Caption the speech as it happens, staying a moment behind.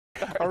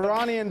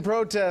Iranian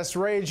protests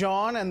rage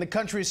on, and the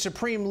country's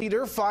supreme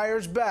leader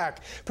fires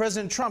back.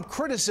 President Trump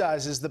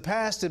criticizes the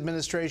past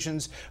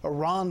administration's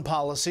Iran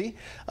policy.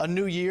 A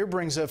new year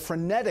brings a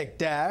frenetic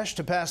dash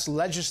to pass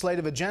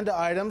legislative agenda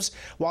items,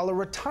 while a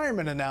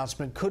retirement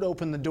announcement could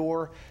open the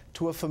door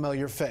to a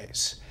familiar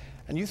face.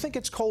 And you think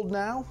it's cold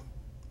now?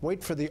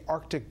 Wait for the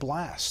Arctic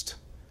blast.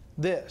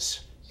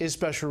 This is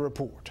Special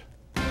Report.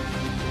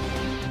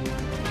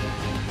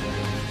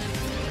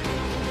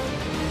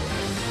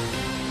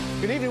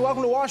 Good evening.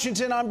 Welcome to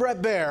Washington. I'm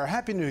Bret Baier.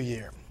 Happy New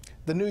Year.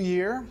 The new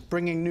year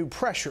bringing new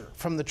pressure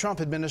from the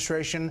Trump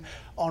administration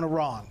on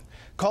Iran,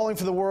 calling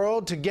for the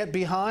world to get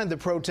behind the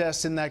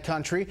protests in that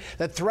country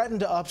that threaten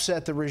to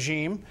upset the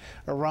regime.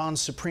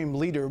 Iran's supreme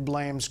leader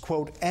blames,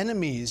 quote,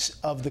 enemies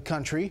of the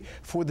country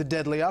for the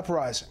deadly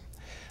uprising.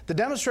 The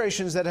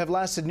demonstrations that have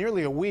lasted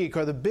nearly a week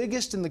are the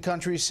biggest in the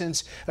country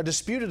since a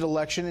disputed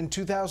election in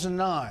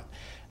 2009.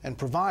 And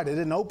provided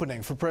an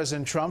opening for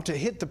President Trump to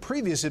hit the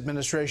previous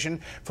administration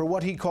for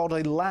what he called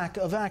a lack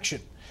of action.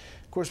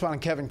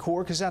 Correspondent Kevin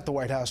Cork is at the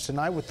White House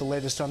tonight with the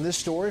latest on this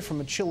story from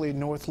a chilly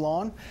North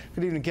Lawn.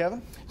 Good evening,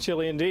 Kevin.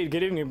 Chilly indeed.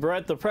 Good evening,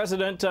 Brett. The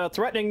president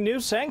threatening new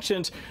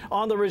sanctions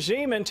on the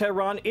regime in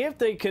Tehran if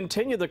they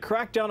continue the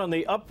crackdown on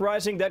the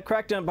uprising. That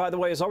crackdown, by the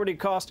way, has already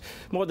cost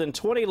more than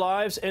 20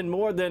 lives and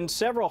more than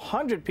several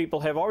hundred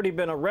people have already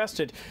been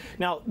arrested.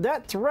 Now,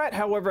 that threat,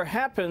 however,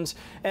 happens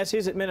as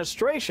his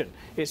administration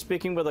is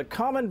speaking with a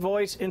common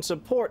voice in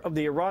support of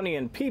the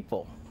Iranian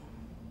people.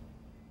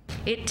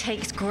 It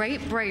takes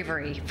great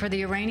bravery for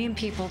the Iranian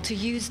people to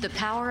use the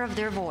power of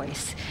their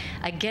voice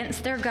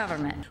against their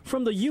government.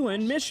 From the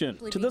UN mission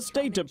to the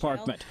State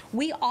Department,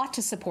 we ought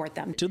to support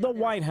them. To the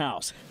White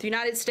House, the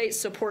United States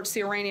supports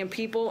the Iranian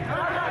people.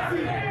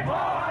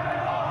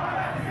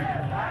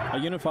 A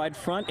unified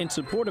front in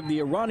support of the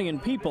Iranian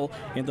people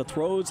in the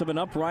throes of an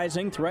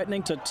uprising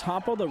threatening to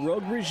topple the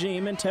rogue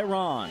regime in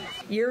Tehran.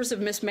 Years of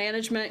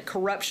mismanagement,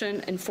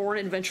 corruption, and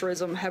foreign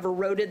adventurism have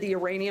eroded the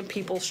Iranian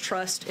people's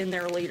trust in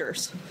their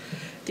leaders.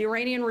 The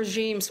Iranian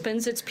regime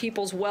spends its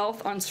people's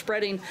wealth on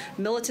spreading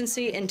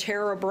militancy and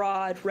terror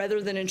abroad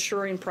rather than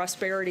ensuring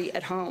prosperity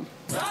at home.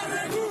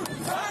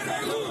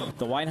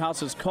 The White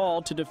House's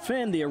call to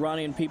defend the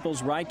Iranian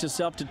people's right to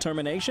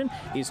self-determination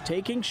is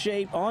taking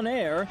shape on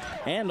air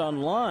and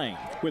online,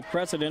 with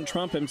President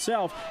Trump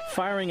himself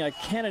firing a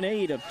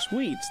cannonade of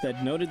tweets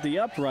that noted the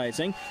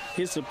uprising,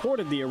 his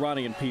support of the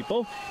Iranian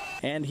people,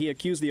 and he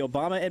accused the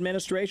Obama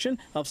administration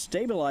of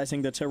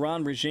stabilizing the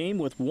Tehran regime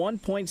with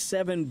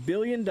 $1.7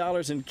 billion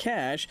in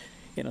cash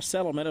in a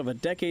settlement of a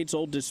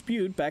decades-old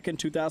dispute back in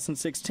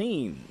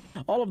 2016.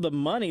 All of the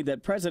money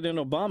that President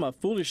Obama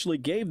foolishly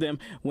gave them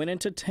went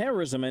into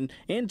terrorism and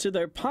into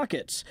their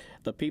pockets.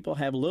 The people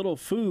have little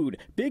food,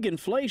 big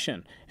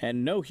inflation,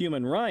 and no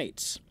human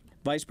rights.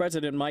 Vice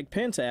President Mike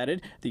Pence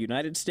added, the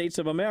United States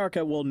of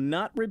America will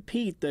not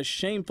repeat the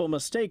shameful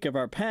mistake of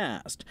our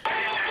past.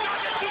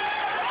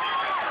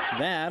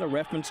 That, a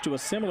reference to a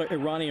similar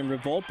Iranian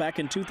revolt back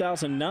in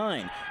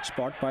 2009,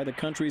 sparked by the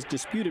country's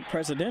disputed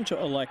presidential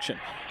election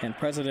and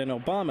President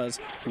Obama's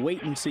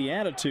wait-and-see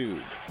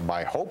attitude.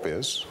 My hope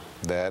is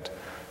that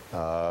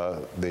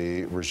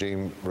the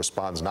regime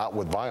responds not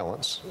with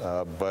violence,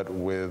 but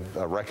with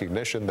a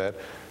recognition that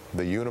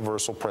the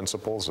universal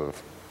principles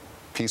of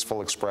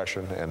peaceful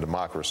expression and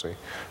democracy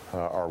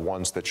are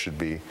ones that should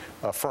be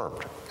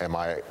affirmed. Am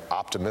I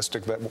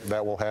optimistic that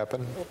that will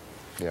happen?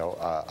 You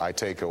know, I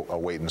take a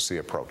wait-and-see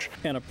approach.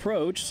 An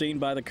approach seen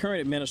by the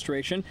current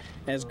administration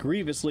as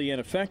grievously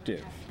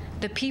ineffective.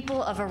 The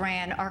people of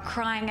Iran are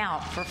crying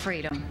out for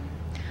freedom.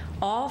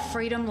 All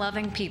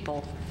freedom-loving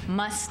people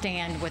must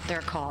stand with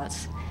their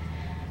cause.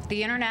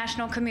 The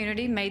international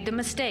community made the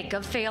mistake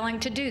of failing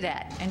to do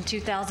that in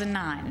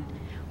 2009.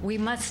 We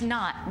must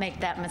not make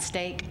that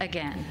mistake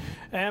again.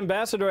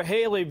 Ambassador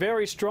Haley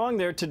very strong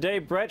there today,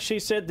 Brett. She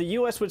said the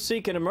U.S. would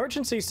seek an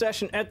emergency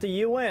session at the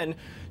UN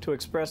to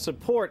express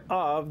support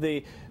of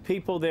the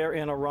people there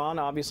in Iran.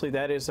 Obviously,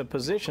 that is a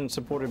position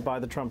supported by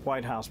the Trump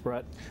White House,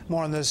 Brett.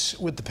 More on this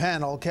with the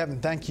panel. Kevin,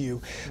 thank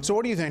you. So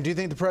what do you think? Do you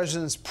think the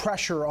president's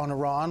pressure on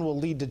Iran will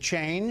lead to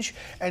change?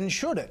 And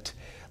should it?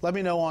 Let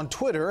me know on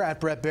Twitter at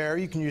Bret Baier.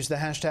 You can use the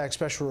hashtag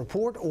Special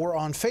Report, or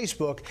on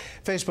Facebook,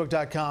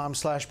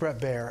 facebook.com/Bret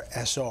Baier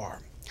SR.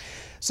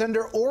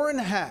 Senator Orrin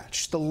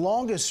Hatch, the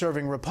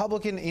longest-serving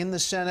Republican in the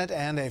Senate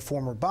and a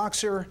former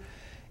boxer,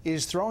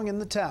 is throwing in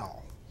the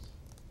towel.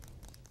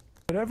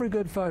 But every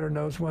good fighter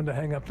knows when to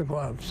hang up the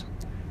gloves.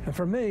 And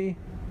for me,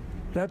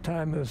 that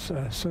time is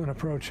soon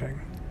approaching.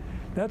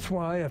 That's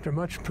why, after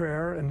much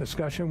prayer and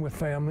discussion with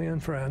family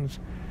and friends,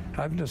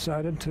 I've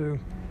decided to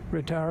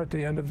retire at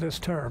the end of this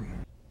term.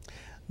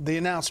 The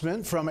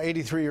announcement from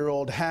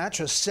 83-year-old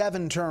Hatch, a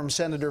 7-term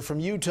senator from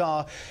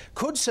Utah,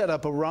 could set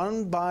up a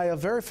run by a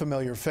very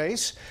familiar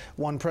face,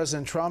 one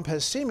President Trump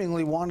has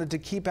seemingly wanted to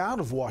keep out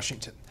of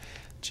Washington.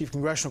 Chief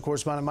Congressional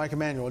Correspondent Mike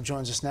Emanuel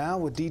joins us now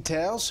with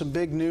details. Some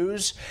big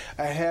news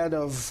ahead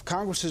of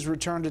Congress's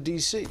return to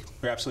D.C.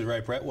 You're absolutely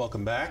right, Brett.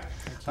 Welcome back.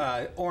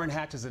 Orrin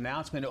Hatch's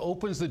announcement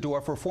opens the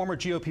door for former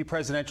GOP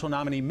presidential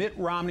nominee Mitt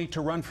Romney to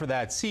run for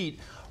that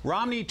seat.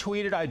 Romney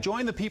tweeted, "I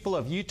join the people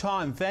of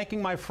Utah in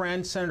thanking my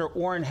friend Senator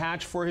Orrin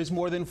Hatch for his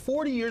more than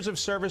 40 years of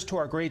service to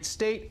our great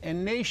state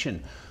and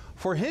nation."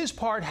 For his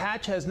part,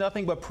 Hatch has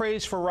nothing but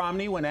praise for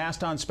Romney. When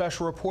asked on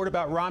Special Report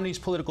about Romney's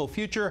political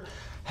future,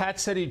 Hatch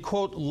said he'd,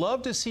 quote,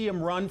 love to see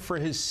him run for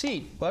his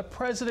seat, but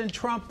President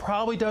Trump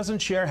probably doesn't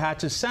share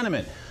Hatch's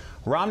sentiment.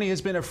 Romney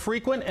has been a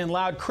frequent and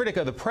loud critic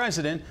of the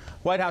president.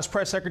 White House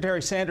Press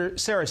Secretary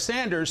Sarah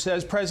Sanders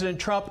says President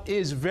Trump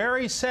is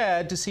very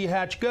sad to see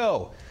Hatch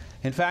go.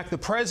 In fact, the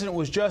president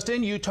was just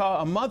in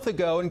Utah a month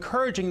ago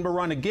encouraging him to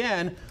run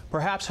again,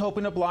 perhaps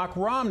hoping to block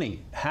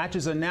Romney.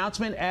 Hatch's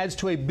announcement adds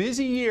to a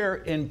busy year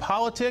in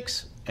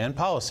politics and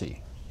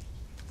policy.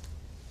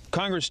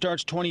 Congress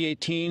starts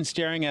 2018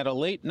 staring at a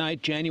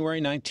late-night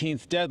January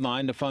 19th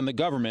deadline to fund the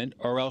government,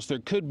 or else there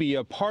could be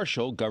a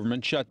partial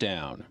government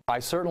shutdown. I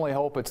certainly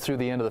hope it's through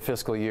the end of the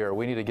fiscal year.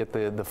 We need to get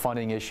the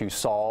funding issue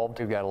solved.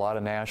 We've got a lot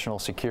of national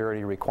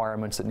security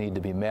requirements that need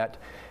to be met,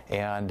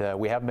 and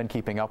we haven't been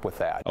keeping up with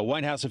that. A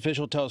White House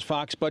official tells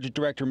Fox Budget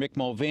Director Mick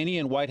Mulvaney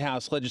and White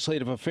House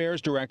Legislative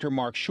Affairs Director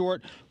Mark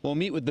Short will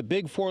meet with the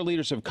big four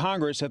leaders of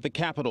Congress at the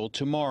Capitol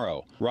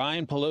tomorrow.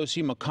 Ryan,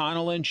 Pelosi,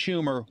 McConnell, and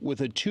Schumer,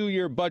 with a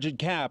 2-year budget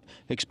cap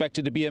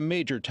expected to be a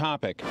major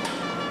topic.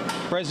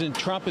 President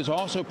Trump is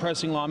also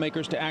pressing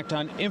lawmakers to act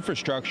on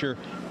infrastructure,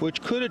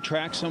 which could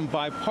attract some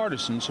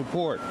bipartisan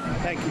support.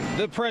 Thank you.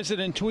 The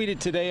president tweeted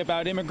today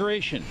about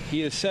immigration.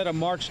 He has set a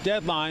March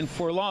deadline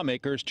for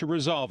lawmakers to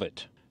resolve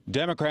it.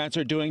 Democrats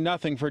are doing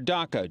nothing for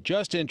DACA,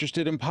 just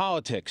interested in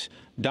politics.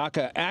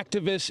 DACA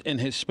activists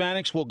and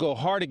Hispanics will go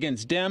hard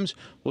against Dems,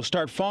 will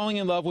start falling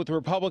in love with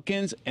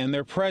Republicans and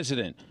their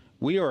president.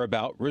 We are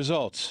about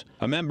results.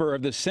 A member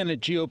of the Senate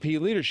GOP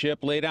leadership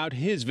laid out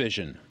his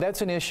vision.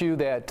 That's an issue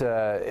that,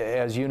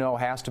 as you know,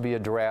 has to be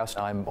addressed.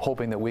 I'm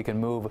hoping that we can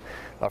move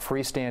a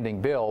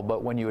freestanding bill,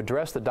 but when you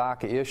address the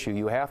DACA issue,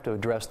 you have to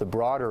address the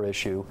broader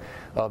issue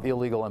of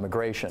illegal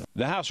immigration.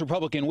 The House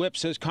Republican whip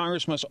says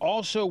Congress must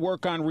also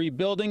work on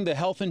rebuilding the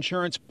health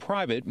insurance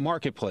private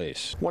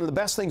marketplace. One of the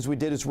best things we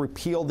did is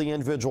repeal the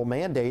individual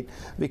mandate,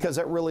 because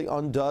that really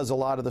undoes a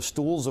lot of the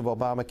stools of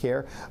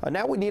Obamacare.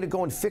 Now we need to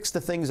go and fix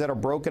the things that are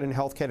broken in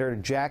health care,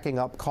 jacking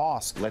up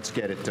costs. Let's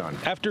get it done.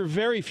 After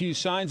very few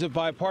signs of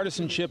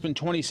bipartisanship in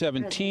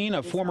 2017,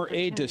 a former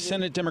aide to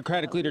Senate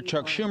Democratic leader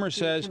Chuck Schumer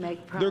says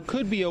there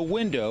could be a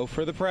window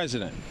for the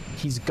president.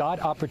 He's got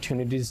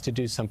opportunities to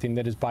do something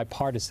that is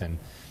bipartisan.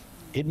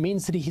 It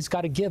means that he's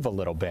got to give a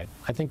little bit.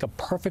 I think a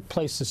perfect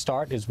place to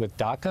start is with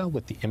DACA,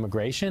 with the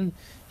immigration.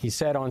 He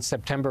said on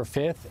September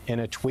 5th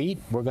in a tweet,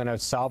 we're going to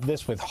solve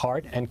this with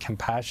heart and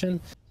compassion.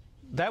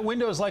 That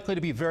window is likely to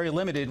be very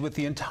limited, with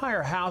the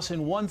entire House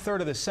and 1/3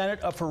 of the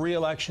Senate up for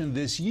re-election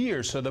this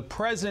year. So the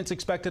president's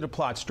expected to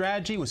plot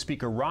strategy with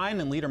Speaker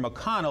Ryan and Leader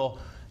McConnell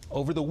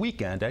over the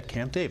weekend at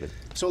Camp David.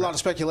 So a lot of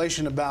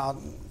speculation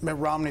about Mitt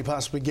Romney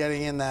possibly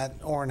getting in that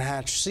Orrin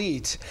Hatch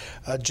seat.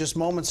 Just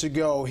moments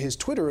ago, his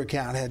Twitter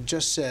account had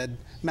just said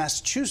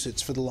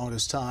Massachusetts for the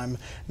longest time.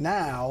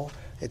 Now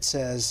it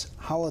says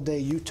Holiday,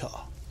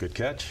 Utah. Good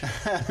catch.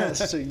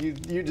 So you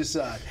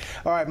decide.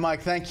 All right,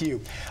 Mike, thank you.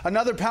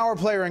 Another power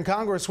player in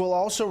Congress will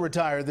also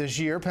retire this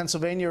year.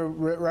 Pennsylvania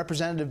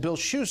Representative Bill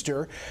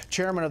Schuster,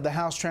 chairman of the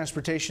House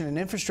Transportation and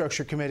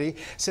Infrastructure Committee,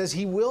 says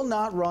he will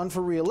not run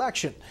for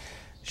re-election.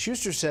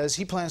 Schuster says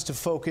he plans to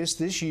focus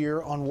this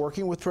year on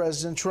working with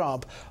President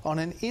Trump on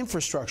an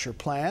infrastructure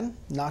plan,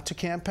 not to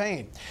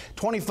campaign.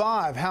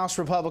 25 House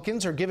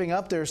Republicans are giving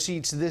up their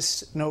seats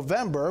this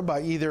November by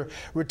either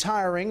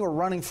retiring or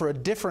running for a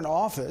different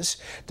office.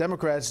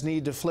 Democrats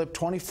need to flip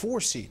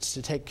 24 seats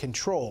to take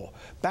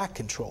back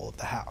control of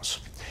the House.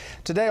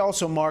 Today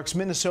also marks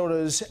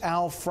Minnesota's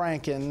Al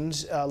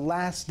Franken's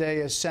last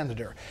day as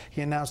senator.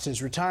 He announced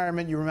his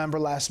retirement, you remember,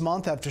 last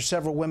month after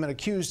several women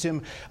accused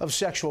him of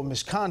sexual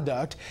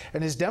misconduct,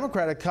 and his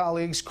Democratic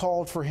colleagues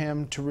called for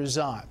him to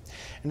resign.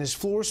 In his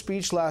floor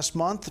speech last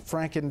month,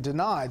 Franken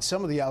denied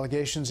some of the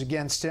allegations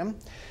against him.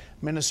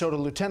 Minnesota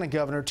Lieutenant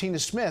Governor Tina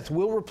Smith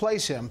will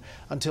replace him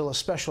until a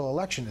special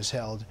election is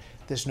held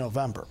this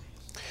November.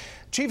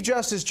 Chief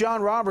Justice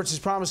John Roberts is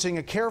promising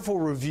a careful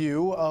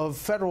review of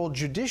federal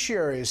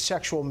judiciary's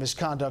sexual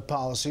misconduct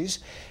policies.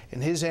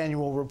 In his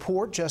annual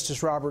report,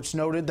 Justice Roberts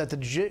noted that the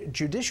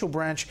judicial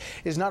branch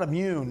is not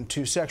immune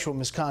to sexual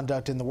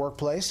misconduct in the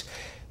workplace.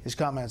 His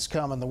comments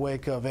come in the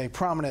wake of a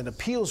prominent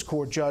appeals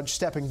court judge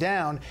stepping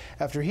down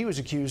after he was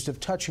accused of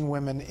touching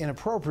women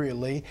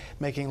inappropriately,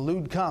 making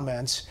lewd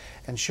comments,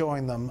 and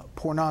showing them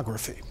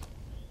pornography.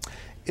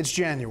 It's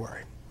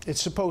January.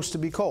 It's supposed to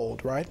be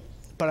cold, right?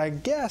 But I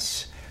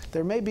guess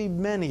there may be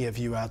many of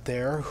you out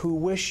there who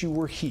wish you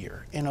were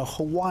here in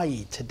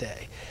Hawaii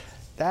today.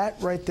 That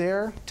right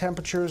there,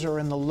 temperatures are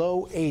in the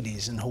low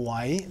 80s in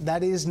Hawaii.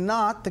 That is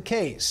not the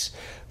case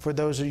for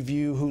those of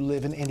you who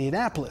live in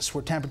Indianapolis,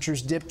 where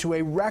temperatures dipped to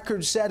a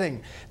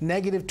record-setting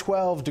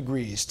 -12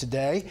 degrees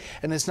today.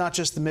 And it's not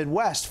just the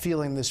Midwest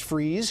feeling this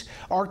freeze.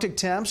 Arctic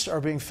temps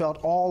are being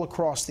felt all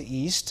across the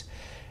east.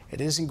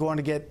 It isn't going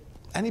to get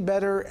any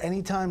better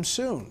anytime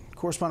soon.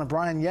 Correspondent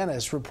Brian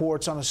Yennis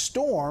reports on a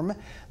storm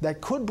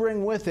that could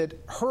bring with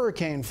it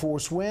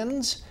hurricane-force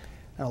winds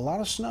and a lot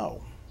of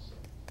snow.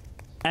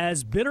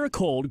 As bitter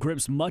cold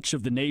grips much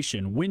of the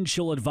nation, wind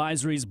chill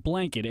advisories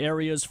blanket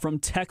areas from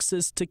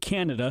Texas to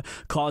Canada,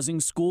 causing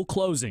school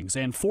closings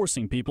and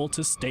forcing people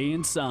to stay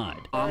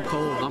inside. I'm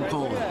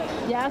cold.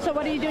 Yeah, so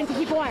what are you doing to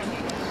keep warm?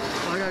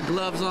 I got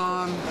gloves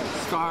on,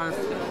 scarf,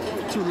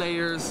 2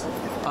 layers,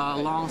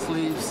 long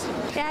sleeves.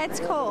 Yeah, it's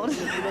cold.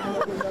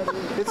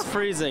 It's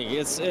freezing.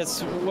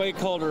 It's way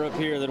colder up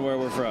here than where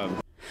we're from.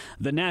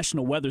 The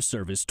National Weather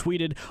Service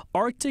tweeted,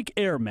 Arctic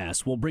air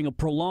mass will bring a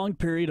prolonged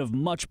period of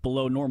much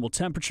below normal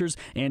temperatures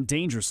and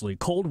dangerously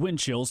cold wind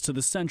chills to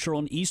the central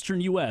and eastern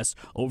U.S.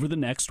 over the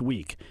next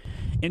week.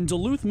 In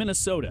Duluth,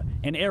 Minnesota,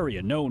 an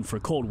area known for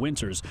cold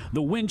winters,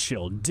 the wind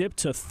chill dipped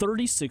to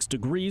 36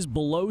 degrees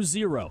below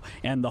zero,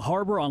 and the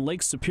harbor on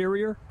Lake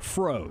Superior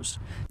froze.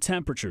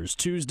 Temperatures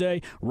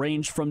Tuesday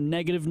ranged from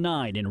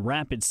 -9 in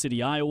Rapid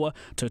City, Iowa,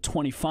 to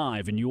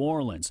 25 in New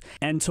Orleans.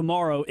 And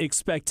tomorrow,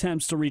 expect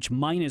temps to reach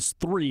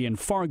 -3 in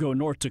Fargo,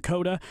 North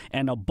Dakota,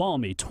 and a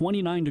balmy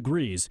 29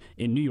 degrees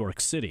in New York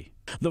City.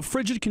 The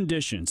frigid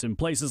conditions in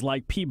places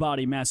like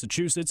Peabody,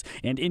 Massachusetts,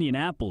 and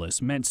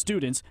Indianapolis meant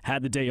students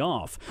had the day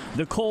off.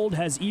 The cold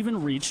has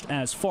even reached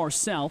as far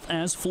south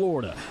as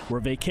Florida,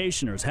 where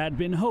vacationers had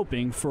been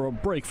hoping for a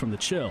break from the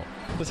chill.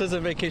 This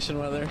isn't vacation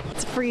weather.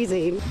 It's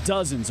freezing.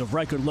 Dozens of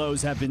record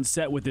lows have been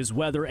set with this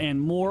weather,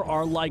 and more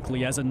are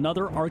likely as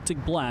another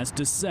Arctic blast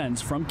descends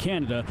from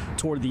Canada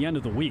toward the end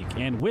of the week,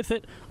 and with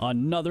it,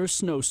 another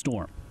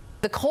snowstorm.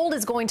 The cold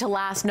is going to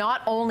last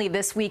not only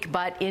this week,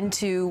 but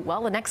into,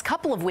 well, the next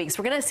couple of weeks.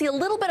 We're going to see a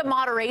little bit of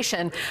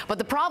moderation, but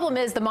the problem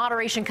is the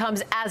moderation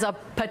comes as a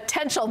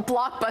potential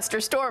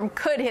blockbuster storm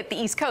could hit the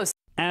East Coast.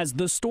 As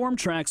the storm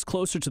tracks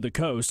closer to the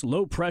coast,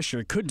 low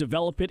pressure could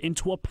develop it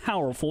into a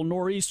powerful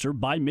nor'easter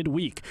by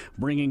midweek,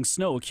 bringing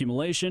snow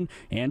accumulation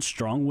and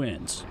strong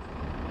winds.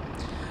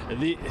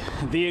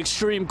 The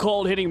extreme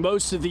cold hitting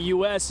most of the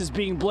U.S. is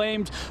being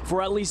blamed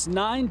for at least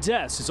 9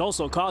 deaths. It's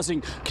also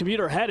causing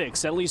commuter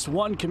headaches. At least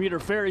one commuter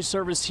ferry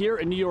service here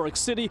in New York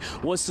City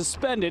was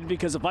suspended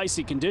because of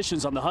icy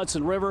conditions on the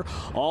Hudson River.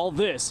 All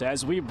this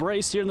as we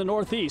brace here in the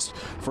Northeast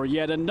for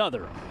yet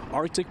another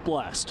Arctic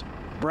blast.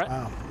 Brett?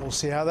 Wow. We'll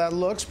see how that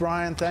looks.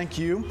 Brian, thank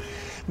you.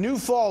 New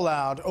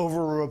fallout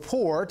over a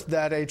report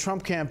that a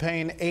Trump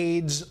campaign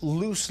aide's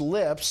loose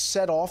lips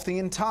set off the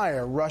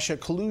entire Russia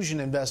collusion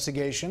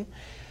investigation.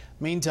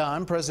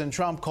 Meantime, President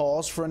Trump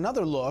calls for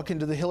another look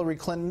into the Hillary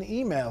Clinton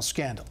email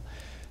scandal.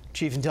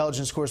 Chief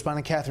Intelligence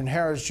Correspondent Catherine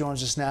Harris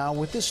joins us now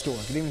with this story.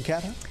 Good evening,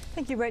 Catherine.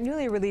 Thank you, Brett.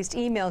 Newly released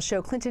emails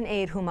show Clinton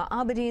aide Huma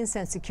Abedin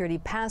sent security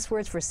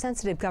passwords for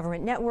sensitive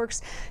government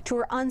networks to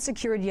her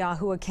unsecured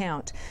Yahoo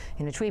account.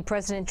 In a tweet,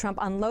 President Trump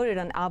unloaded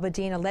on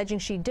Abedin, alleging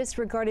she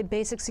disregarded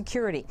basic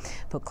security,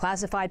 put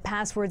classified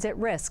passwords at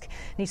risk.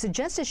 And he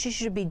suggested she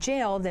should be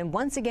jailed and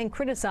once again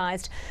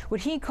criticized what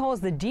he calls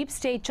the deep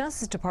state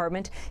Justice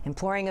Department,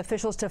 imploring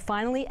officials to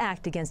finally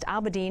act against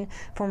Abedin,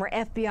 former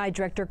FBI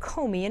Director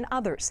Comey, and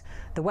others.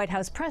 The White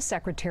House press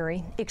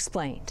secretary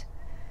explained.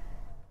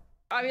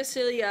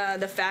 Obviously,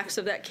 the facts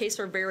of that case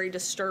are very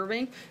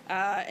disturbing,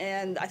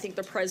 and I think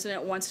the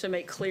president wants to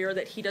make clear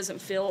that he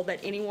doesn't feel that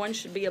anyone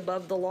should be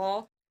above the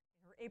law.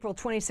 April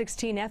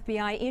 2016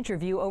 FBI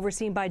interview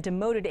overseen by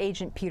demoted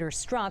agent Peter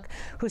Strzok,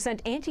 who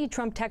sent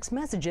anti-Trump text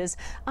messages,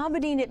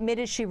 Abedin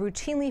admitted she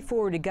routinely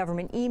forwarded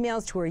government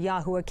emails to her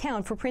Yahoo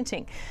account for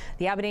printing.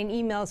 The Abedin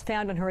emails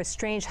found on her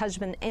estranged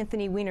husband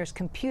Anthony Weiner's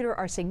computer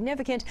are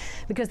significant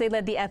because they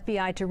led the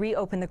FBI to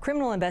reopen the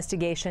criminal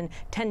investigation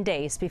 10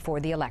 days before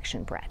the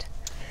election, Brett.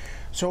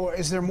 So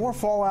is there more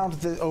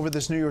fallout over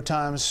this New York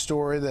Times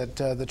story that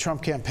the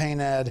Trump campaign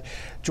ad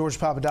George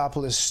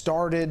Papadopoulos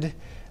started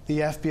the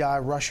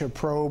FBI Russia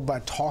probe by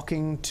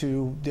talking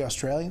to the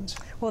Australians?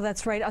 Well,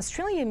 that's right.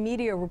 Australian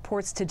media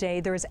reports today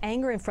there is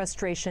anger and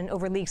frustration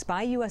over leaks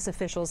by U.S.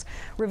 officials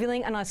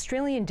revealing an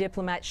Australian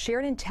diplomat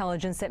shared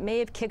intelligence that may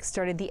have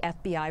kick-started the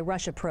FBI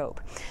Russia probe.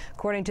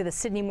 According to the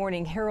Sydney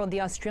Morning Herald,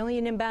 the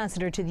Australian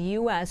ambassador to the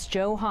U.S.,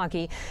 Joe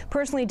Hockey,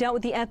 personally dealt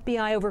with the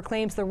FBI over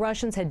claims the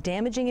Russians had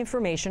damaging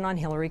information on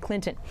Hillary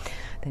Clinton.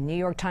 The New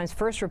York Times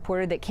first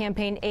reported that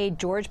campaign aide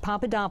George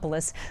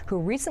Papadopoulos, who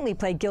recently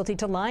pled guilty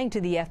to lying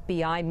to the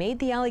FBI, made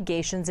the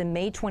allegations in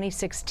May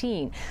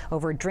 2016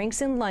 over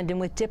drinks in London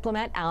with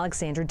diplomat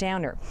Alexander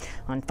Downer.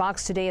 On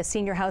Fox today, a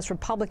senior House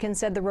Republican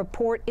said the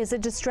report is a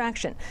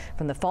distraction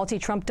from the faulty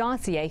Trump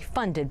dossier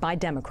funded by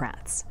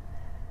Democrats.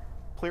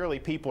 Clearly,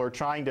 people are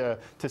trying to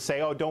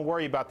say, oh, don't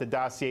worry about the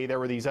dossier, there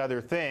were these other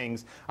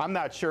things. I'm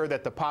not sure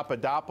that the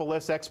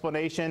Papadopoulos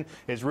explanation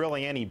is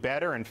really any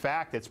better. In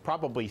fact, it's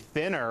probably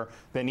thinner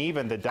than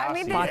even the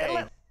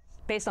dossier.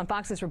 Based on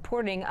Fox's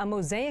reporting, a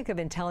mosaic of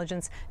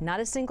intelligence, not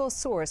a single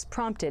source,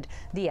 prompted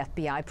the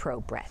FBI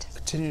probe, Brett.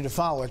 Continue to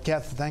follow it.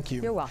 Catherine, thank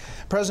you. You're welcome.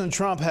 President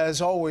Trump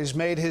has always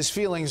made his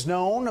feelings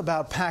known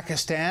about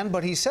Pakistan,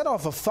 but he set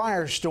off a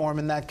firestorm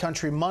in that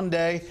country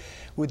Monday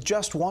with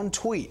just one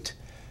tweet.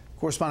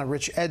 Correspondent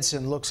Rich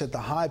Edson looks at the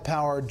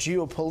high-powered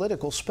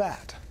geopolitical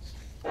spat.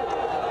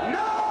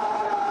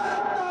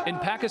 In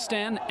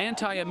Pakistan,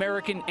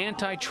 anti-American,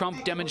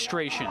 anti-Trump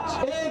demonstrations.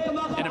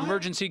 An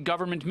emergency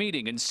government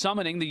meeting and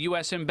summoning the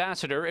U.S.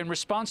 ambassador in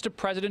response to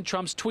President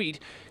Trump's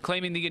tweet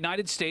claiming the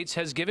United States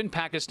has given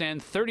Pakistan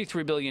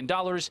 $33 billion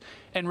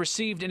and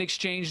received in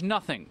exchange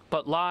nothing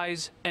but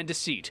lies and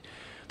deceit.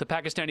 The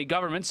Pakistani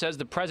government says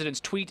the president's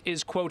tweet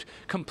is, quote,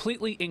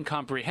 completely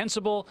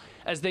incomprehensible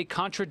as they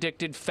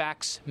contradicted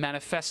facts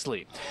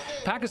manifestly.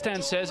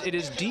 Pakistan says it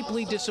is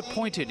deeply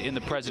disappointed in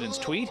the president's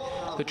tweet.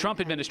 The Trump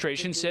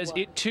administration says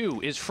it,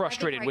 too, is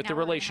frustrated with the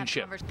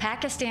relationship.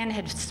 Pakistan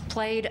has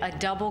played a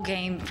double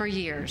game for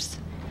years.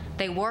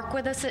 They work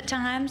with us at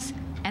times,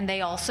 and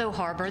they also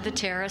harbor the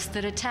terrorists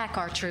that attack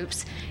our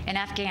troops in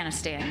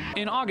Afghanistan.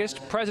 In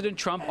August, President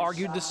Trump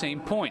argued the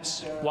same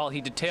points while he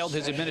detailed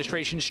his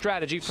administration's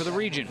strategy for the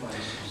region.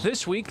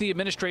 This week, the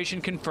administration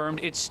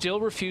confirmed it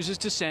still refuses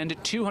to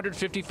send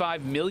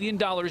 $255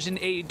 million in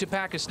aid to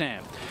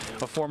Pakistan.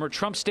 A former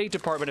Trump State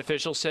Department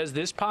official says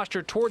this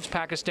posture towards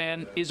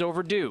Pakistan is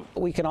overdue.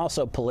 We can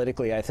also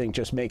politically, I think,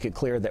 just make it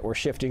clear that we're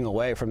shifting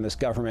away from this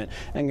government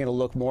and going to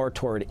look more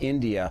toward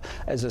India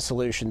as a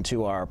solution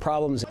to our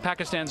problems.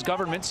 Pakistan's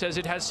government says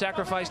it has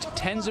sacrificed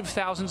tens of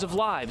thousands of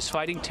lives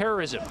fighting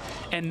terrorism,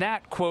 and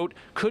that, quote,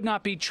 could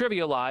not be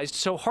trivialized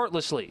so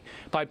heartlessly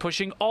by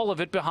pushing all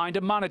of it behind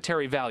a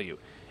monetary value,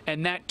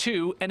 and that,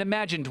 too, an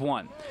imagined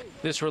one.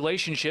 This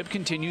relationship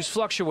continues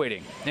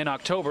fluctuating. In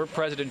October,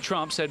 President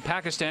Trump said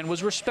Pakistan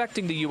was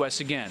respecting the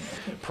U.S. again,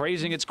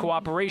 praising its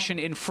cooperation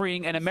in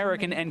freeing an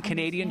American and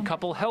Canadian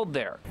couple held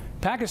there.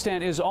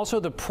 Pakistan is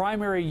also the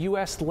primary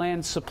U.S.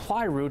 land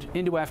supply route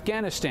into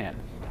Afghanistan.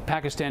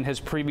 Pakistan has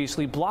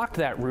previously blocked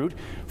that route,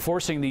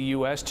 forcing the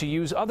U.S. to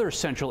use other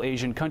Central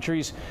Asian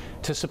countries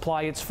to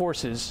supply its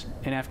forces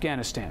in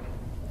Afghanistan.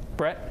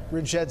 Brett?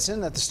 Rich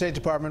Edson at the State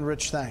Department.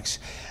 Rich, thanks.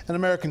 An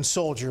American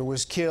soldier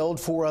was killed,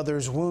 4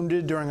 others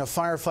wounded during a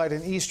firefight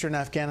in eastern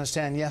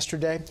Afghanistan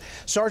yesterday.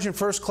 Sergeant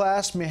First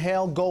Class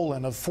Mihail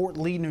Golan of Fort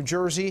Lee, New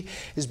Jersey,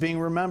 is being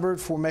remembered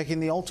for making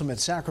the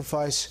ultimate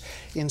sacrifice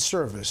in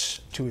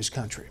service to his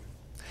country.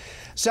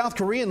 South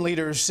Korean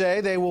leaders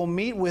say they will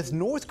meet with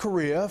North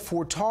Korea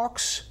for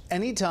talks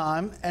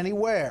anytime,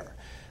 anywhere.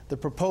 The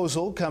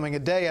proposal coming a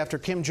day after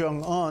Kim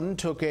Jong-un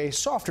took a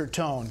softer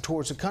tone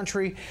towards a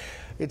country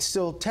it's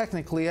still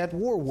technically at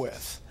war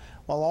with,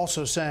 while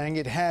also saying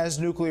it has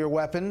nuclear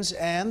weapons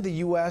and the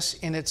U.S.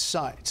 in its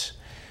sights.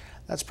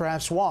 That's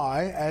perhaps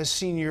why, as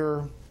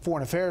senior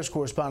Foreign Affairs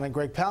correspondent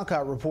Greg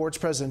Palcott reports,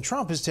 President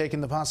Trump has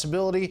taken the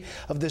possibility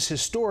of this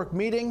historic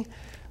meeting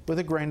with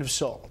a grain of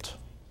salt.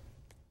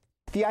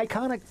 The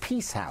iconic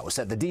Peace House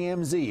at the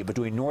DMZ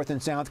between North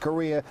and South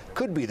Korea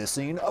could be the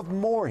scene of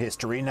more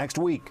history next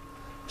week.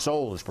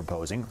 Seoul is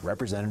proposing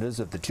representatives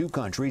of the two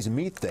countries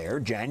meet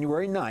there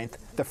January 9th,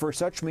 the first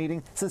such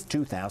meeting since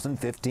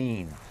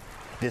 2015.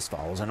 This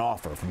follows an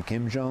offer from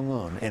Kim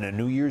Jong-un in a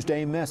New Year's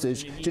Day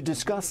message to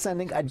discuss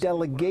sending a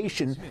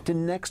delegation to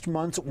next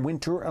month's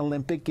Winter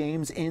Olympic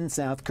Games in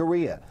South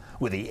Korea,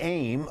 with the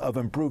aim of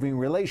improving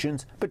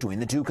relations between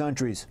the two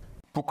countries.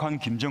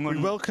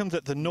 We welcome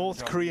that the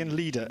North Korean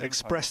leader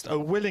expressed a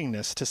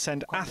willingness to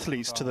send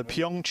athletes to the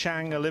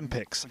Pyeongchang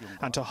Olympics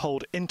and to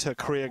hold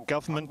inter-Korea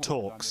government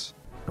talks.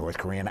 North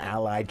Korean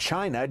ally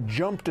China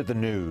jumped at the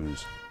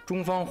news.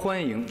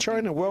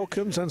 China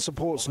welcomes and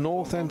supports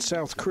North and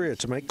South Korea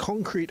to make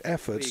concrete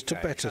efforts to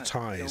better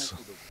ties.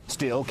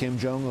 Still, Kim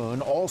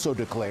Jong-un also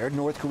declared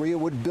North Korea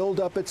would build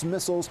up its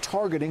missiles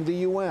targeting the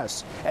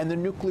U.S., and the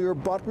nuclear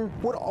button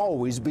would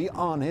always be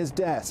on his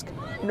desk.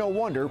 No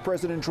wonder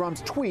President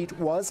Trump's tweet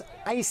was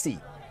icy.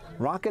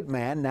 Rocket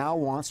Man now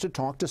wants to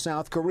talk to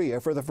South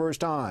Korea for the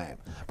first time.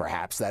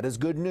 Perhaps that is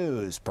good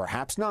news,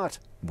 perhaps not.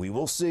 We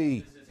will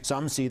see.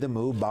 Some see the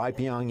move by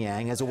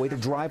Pyongyang as a way to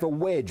drive a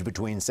wedge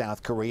between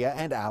South Korea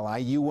and ally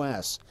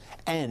U.S.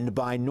 and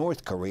buy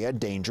North Korea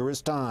dangerous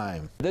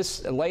time.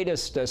 This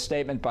latest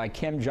statement by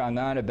Kim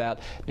Jong-un about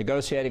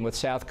negotiating with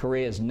South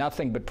Korea is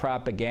nothing but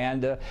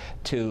propaganda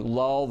to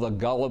lull the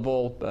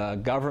gullible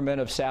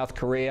government of South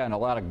Korea and a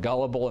lot of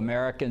gullible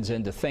Americans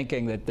into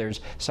thinking that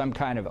there's some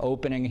kind of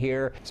opening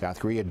here.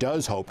 South Korea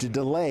does hope to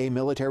delay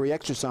military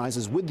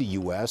exercises with the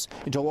U.S.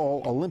 until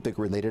all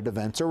Olympic-related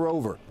events are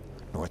over.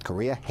 North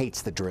Korea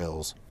hates the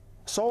drills.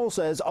 Seoul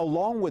says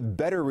along with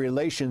better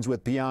relations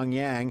with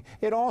Pyongyang,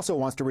 it also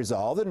wants to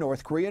resolve the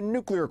North Korean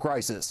nuclear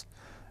crisis.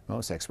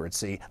 Most experts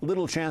see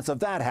little chance of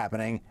that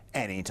happening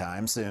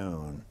anytime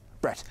soon.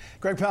 Brett.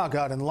 Greg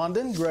Palcott in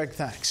London. Greg,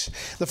 thanks.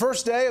 The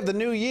first day of the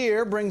new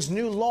year brings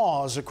new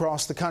laws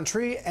across the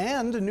country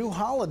and a new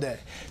holiday.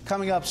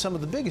 Coming up, some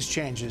of the biggest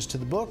changes to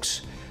the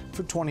books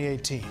for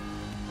 2018.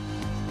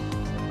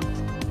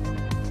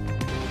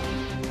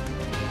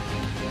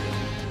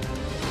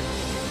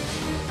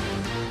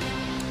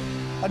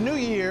 A new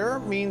year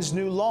means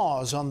new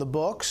laws on the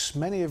books,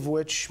 many of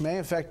which may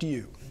affect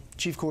you.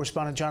 Chief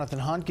Correspondent Jonathan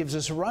Hunt gives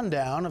us a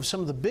rundown of some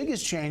of the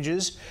biggest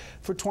changes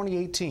for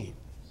 2018.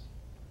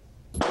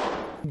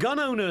 Gun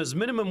owners,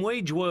 minimum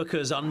wage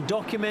workers,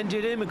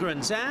 undocumented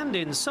immigrants, and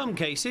in some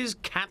cases,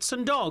 cats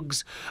and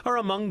dogs are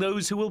among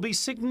those who will be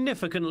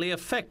significantly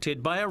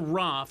affected by a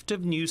raft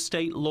of new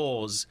state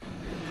laws.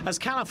 As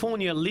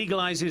California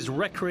legalizes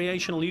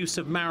recreational use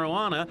of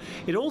marijuana,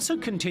 it also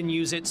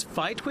continues its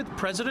fight with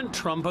President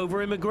Trump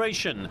over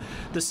immigration.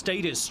 The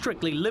state is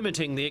strictly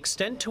limiting the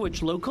extent to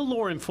which local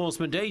law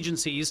enforcement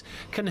agencies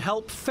can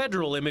help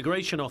federal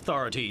immigration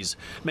authorities,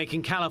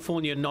 making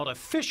California not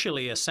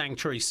officially a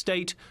sanctuary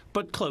state,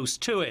 but close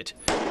to it.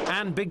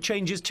 And big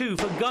changes too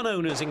for gun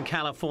owners in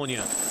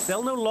California.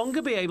 They'll no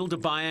longer be able to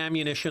buy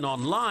ammunition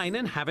online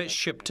and have it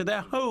shipped to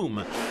their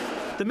home.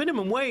 The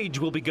minimum wage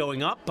will be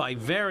going up by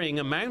varying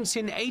amounts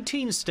in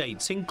 18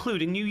 states,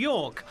 including New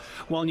York,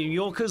 while New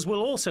Yorkers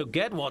will also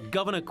get what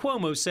Governor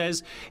Cuomo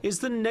says is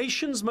the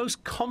nation's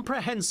most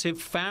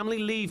comprehensive family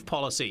leave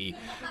policy,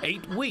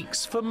 8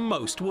 weeks for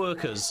most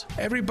workers.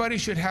 Everybody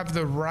should have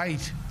the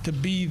right to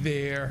be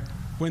there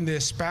when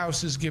their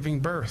spouse is giving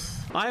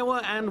birth.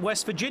 Iowa and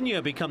West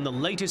Virginia become the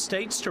latest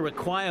states to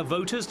require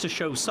voters to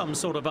show some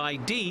sort of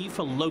ID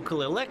for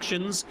local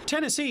elections.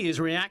 Tennessee is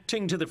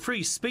reacting to the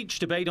free speech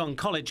debate on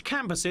college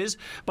campuses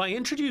by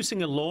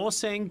introducing a law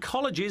saying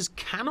colleges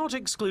cannot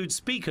exclude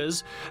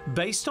speakers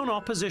based on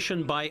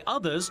opposition by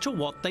others to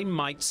what they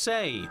might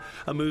say,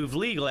 a move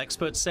legal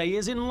experts say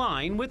is in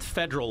line with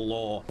federal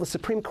law. The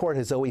Supreme Court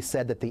has always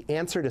said that the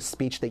answer to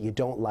speech that you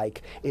don't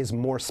like is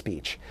more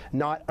speech,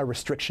 not a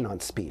restriction on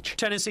speech.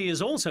 Tennessee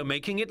is also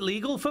making it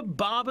legal for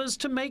barbers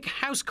to make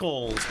house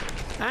calls.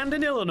 And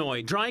in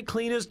Illinois, dry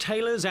cleaners,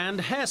 tailors,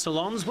 and hair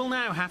salons will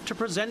now have to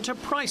present a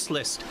price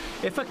list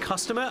if a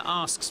customer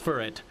asks for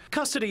it.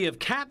 Custody of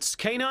cats,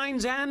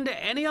 canines, and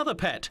any other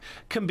pet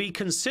can be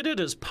considered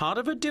as part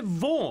of a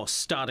divorce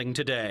starting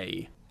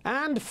today.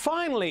 And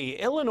finally,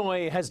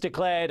 Illinois has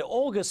declared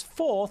August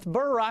 4th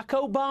Barack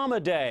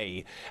Obama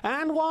Day.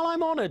 And while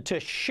I'm honored to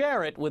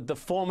share it with the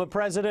former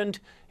president,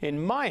 in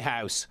my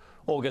house,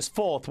 August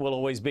 4th will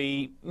always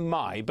be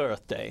my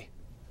birthday.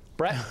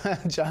 Brett?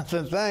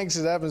 Jonathan, thanks.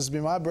 It happens to be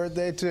my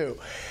birthday, too.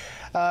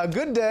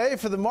 Good day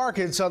for the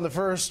markets on the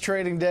first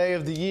trading day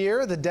of the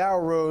year. The Dow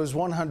rose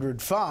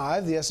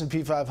 105. The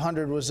S&P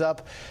 500 was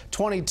up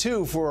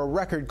 22 for a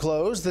record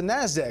close. The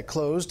Nasdaq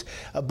closed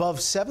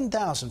above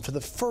 7,000 for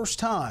the first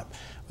time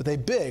with a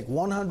big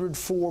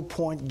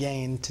 104-point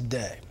gain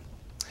today.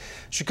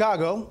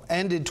 Chicago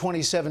ended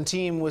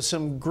 2017 with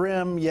some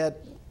grim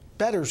yet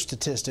better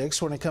statistics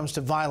when it comes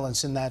to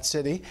violence in that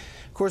city.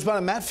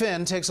 Correspondent Matt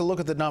Finn takes a look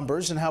at the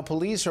numbers and how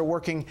police are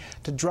working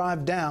to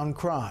drive down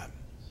crime.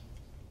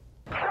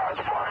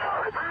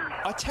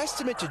 A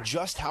testament to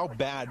just how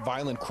bad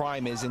violent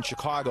crime is in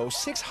Chicago,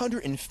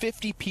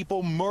 650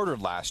 people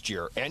murdered last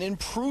year, an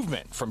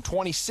improvement from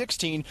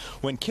 2016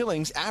 when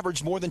killings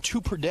averaged more than 2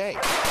 per day.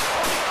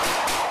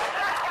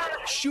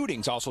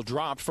 Shootings also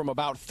dropped from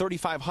about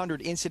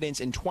 3,500 incidents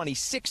in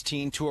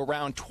 2016 to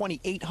around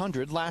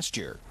 2,800 last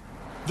year.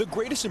 The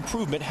greatest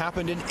improvement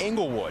happened in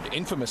Englewood,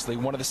 infamously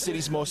one of the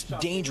city's most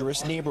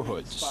dangerous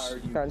neighborhoods.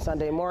 On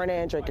Sunday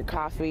morning, drinking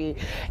coffee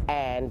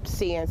and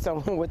seeing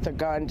someone with a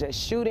gun just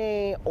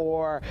shooting,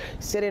 or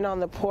sitting on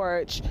the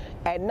porch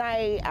at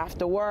night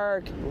after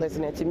work,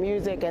 listening to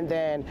music, and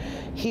then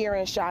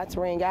hearing shots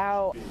ring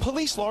out.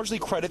 Police largely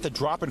credit the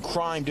drop in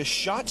crime to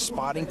shot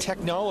spotting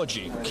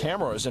technology.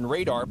 Cameras and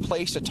radar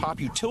placed atop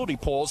utility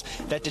poles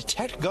that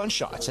detect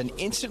gunshots and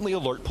instantly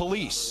alert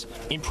police,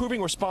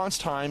 improving response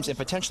times and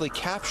potentially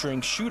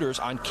capturing shooters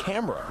on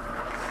camera.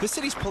 The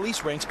city's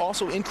police ranks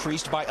also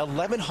increased by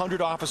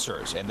 1,100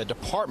 officers, and the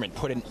department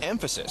put an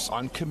emphasis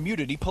on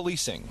community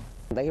policing.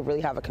 They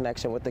really have a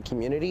connection with the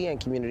community and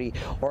community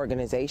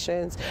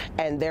organizations,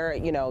 and they're,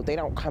 they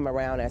don't come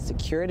around as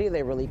security,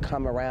 they really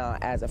come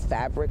around as a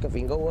fabric of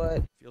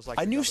Englewood.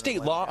 A new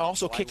state law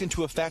also kicked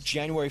into effect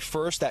January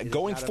 1st that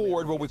going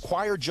forward will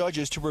require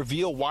judges to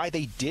reveal why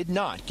they did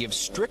not give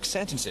strict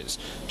sentences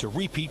to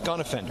repeat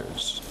gun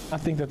offenders. I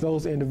think that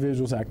those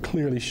individuals are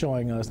clearly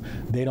showing us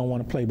they don't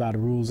want to play by the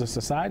rules of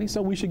society,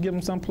 so we should give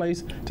them some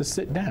place to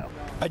sit down.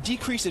 A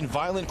decrease in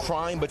violent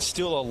crime, but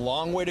still a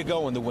long way to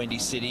go in the Windy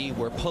City,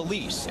 where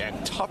police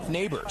and tough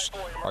neighbors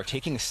are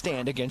taking a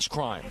stand against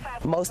crime.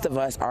 Most of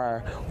us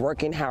are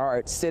working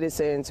hard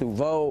citizens who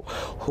vote,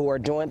 who are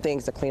doing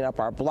things to clean up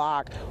our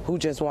block, who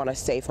just want a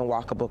safe and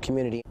walkable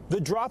community.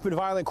 The drop in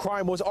violent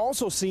crime was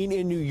also seen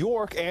in New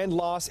York and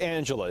Los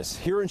Angeles.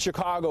 Here in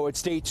Chicago,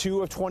 it's day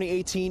 2 of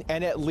 2018,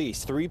 and at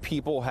least 3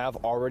 people have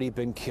already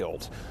been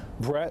killed.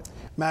 Brett?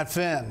 Matt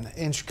Finn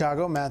in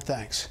Chicago. Matt,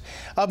 thanks.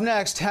 Up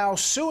next, how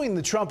suing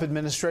the Trump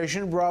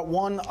administration brought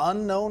one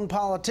unknown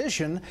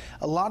politician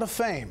a lot of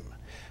fame.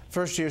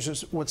 First,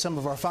 here's what some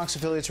of our Fox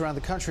affiliates around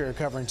the country are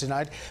covering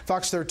tonight.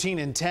 Fox 13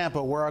 in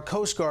Tampa, where a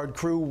Coast Guard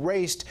crew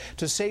raced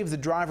to save the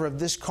driver of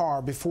this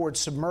car before it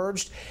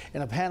submerged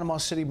in a Panama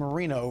City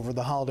marina over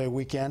the holiday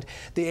weekend.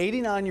 The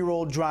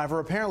 89-year-old driver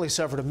apparently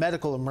suffered a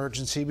medical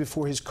emergency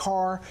before his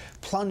car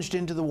plunged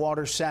into the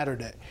water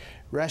Saturday.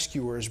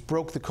 Rescuers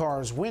broke the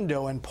car's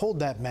window and pulled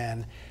that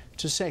man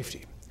to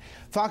safety.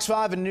 Fox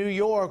 5 in New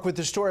York with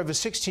the story of a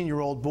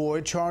 16-year-old boy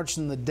charged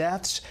in the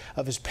deaths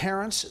of his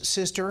parents,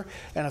 sister,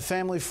 and a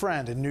family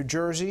friend in New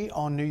Jersey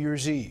on New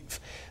Year's Eve.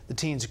 The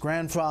teen's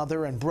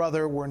grandfather and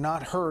brother were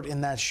not hurt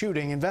in that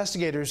shooting.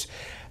 Investigators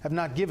have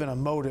not given a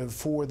motive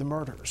for the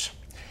murders.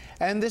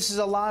 And this is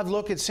a live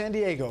look at San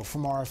Diego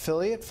from our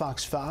affiliate,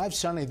 Fox 5.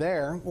 Sunny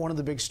there. One of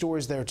the big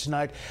stories there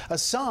tonight, a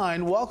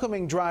sign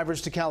welcoming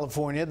drivers to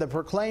California that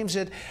proclaims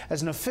it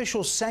as an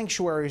official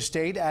sanctuary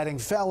state, adding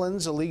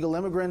felons, illegal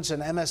immigrants,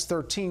 and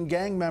MS-13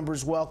 gang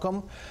members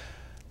welcome.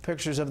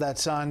 Pictures of that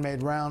sign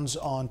made rounds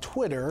on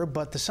Twitter,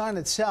 but the sign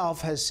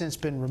itself has since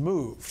been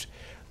removed.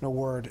 No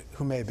word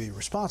who may be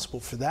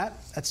responsible for that.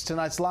 That's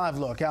tonight's live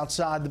look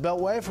outside the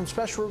Beltway from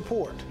Special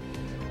Report.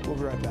 We'll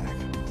be right back.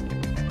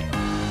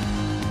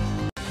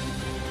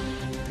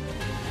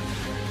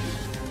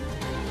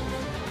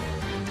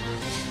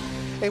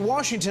 A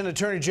Washington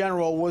Attorney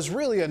General was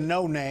really a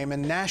no-name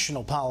in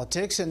national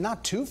politics and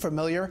not too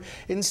familiar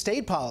in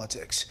state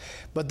politics.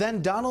 But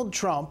then Donald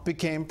Trump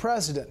became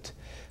president.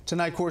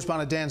 Tonight,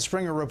 correspondent Dan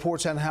Springer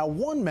reports on how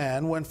one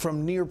man went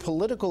from near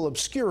political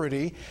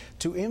obscurity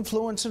to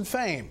influence and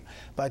fame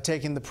by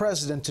taking the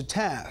president to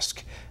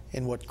task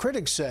in what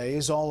critics say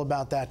is all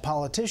about that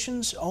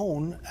politician's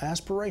own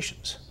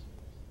aspirations.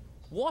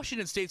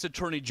 Washington State's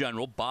Attorney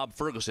General Bob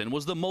Ferguson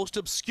was the most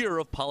obscure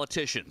of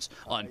politicians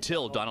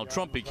until Donald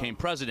Trump became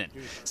president.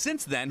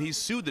 Since then, he's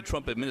sued the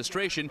Trump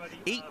administration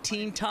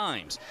 18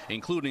 times,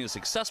 including a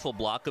successful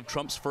block of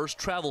Trump's first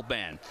travel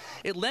ban.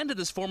 It landed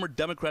his former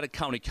Democratic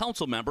County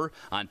Council member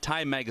on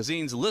Time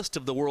magazine's list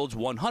of the world's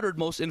 100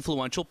 most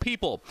influential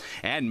people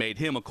and made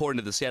him, according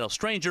to the Seattle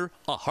Stranger,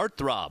 a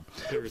heartthrob.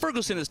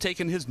 Ferguson has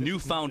taken his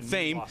newfound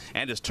fame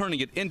and is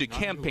turning it into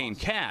campaign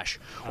cash.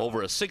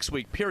 Over a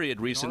 6-week period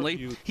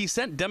recently, he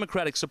sent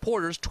Democratic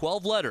supporters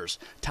 12 letters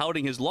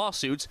touting his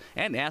lawsuits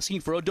and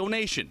asking for a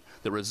donation.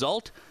 The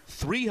result?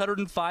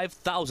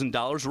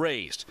 $305,000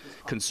 raised.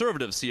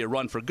 Conservatives see a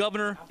run for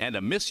governor and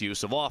a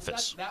misuse of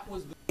office.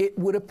 It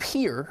would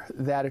appear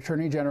that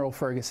Attorney General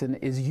Ferguson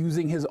is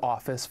using his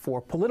office for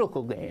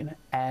political gain,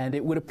 and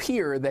it would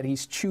appear that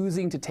he's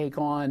choosing to take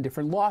on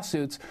different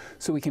lawsuits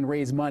so he can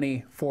raise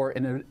money for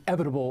an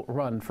inevitable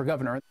run for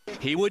governor.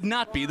 He would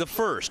not be the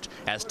first,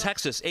 as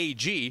Texas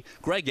AG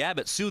Greg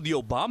Abbott sued the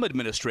Obama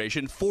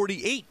administration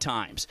 48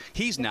 times.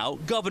 He's now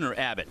Governor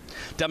Abbott.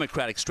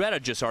 Democratic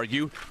strategists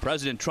argue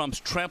President Trump's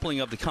trampling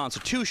of the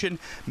Constitution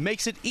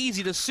makes it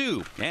easy to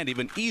sue and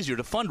even easier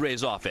to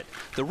fundraise off it.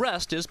 The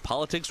rest is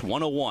Politics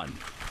 101.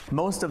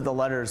 Most of the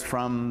letters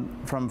from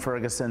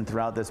Ferguson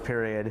throughout this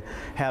period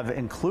have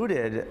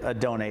included a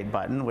donate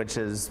button, which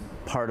is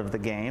part of the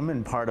game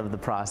and part of the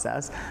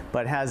process,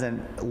 but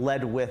hasn't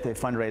led with a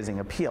fundraising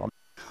appeal.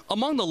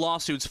 Among the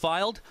lawsuits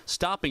filed,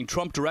 stopping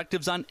Trump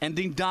directives on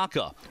ending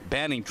DACA,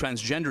 banning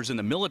transgenders in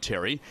the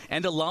military,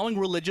 and allowing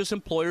religious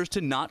employers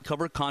to not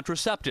cover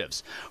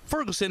contraceptives.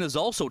 Ferguson has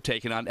also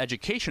taken on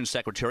Education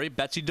Secretary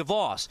Betsy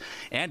DeVos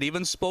and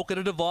even spoke at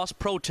a DeVos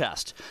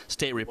protest.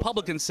 State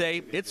Republicans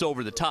say it's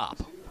over the top.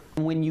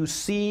 When you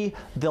see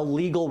the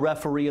legal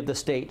referee of the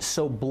state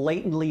so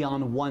blatantly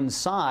on one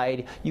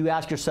side, you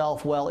ask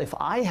yourself, well, if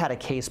I had a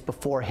case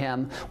before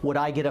him, would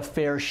I get a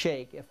fair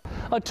shake?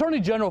 Attorney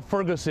General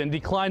Ferguson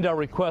declined our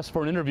request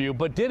for an interview,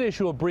 but did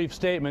issue a brief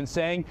statement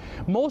saying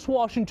most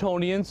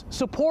Washingtonians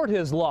support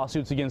his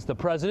lawsuits against the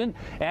president,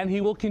 and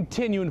he will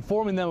continue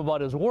informing them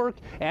about his work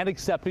and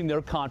accepting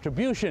their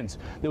contributions.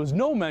 There was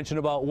no mention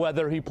about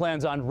whether he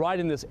plans on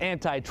riding this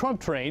anti-Trump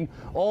train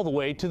all the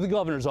way to the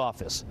governor's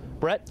office.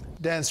 Brett?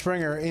 Dan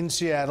Springer in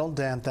Seattle.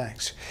 Dan,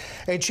 thanks.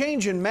 A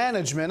change in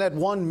management at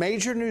one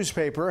major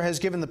newspaper has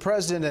given the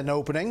president an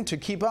opening to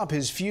keep up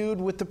his feud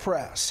with the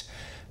press.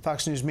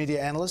 Fox News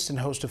media analyst and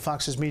host of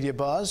Fox's Media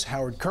Buzz,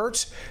 Howard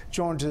Kurtz,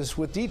 joins us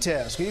with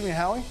details. Good evening,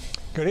 Howie.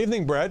 Good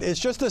evening, Brett. It's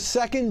just the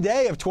second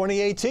day of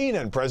 2018,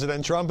 and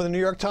President Trump and the New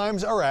York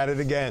Times are at it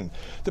again.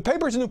 The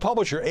paper's new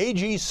publisher,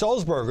 A.G.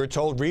 Sulzberger,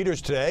 told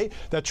readers today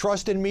that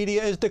trust in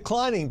media is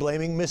declining,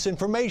 blaming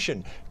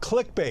misinformation,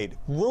 clickbait,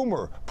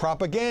 rumor,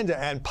 propaganda,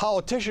 and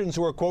politicians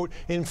who are, quote,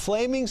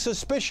 inflaming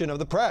suspicion of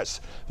the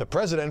press. The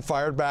president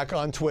fired back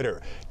on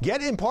Twitter.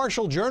 Get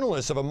impartial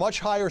journalists of a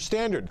much higher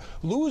standard.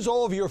 Lose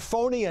all of your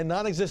phony and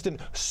non-existent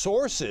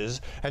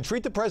sources and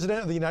treat the president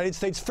of the United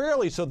States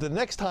fairly so the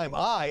next time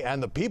I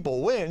and the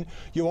people win,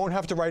 you won't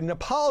have to write an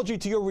apology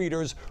to your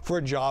readers for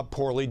a job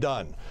poorly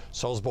done.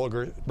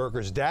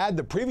 Sulzberger's dad,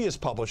 the previous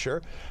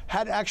publisher,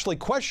 had actually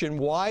questioned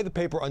why the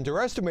paper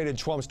underestimated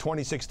Trump's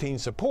 2016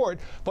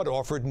 support, but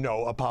offered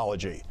no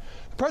apology.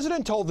 The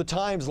president told the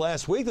Times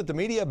last week that the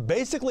media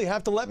basically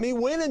have to let me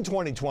win in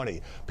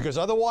 2020 because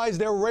otherwise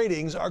their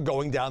ratings are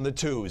going down the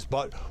tubes.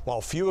 But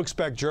while few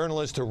expect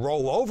journalists to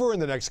roll over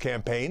in the next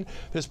campaign,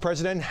 this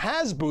president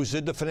has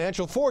boosted the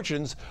financial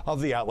fortunes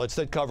of the outlets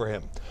that cover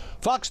him.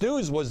 Fox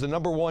News was the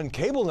 #1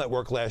 cable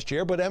network last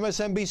year, but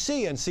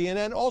MSNBC and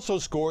CNN also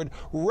scored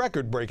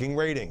record-breaking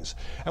ratings.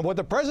 And what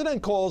the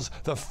president calls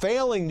the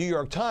failing New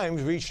York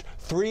Times reached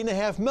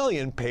 3.5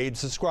 million paid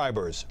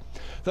subscribers.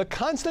 The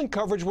constant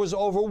coverage was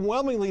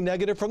overwhelmingly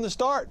negative from the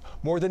start,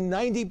 more than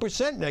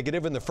 90%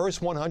 negative in the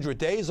first 100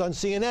 days on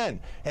CNN,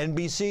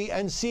 NBC,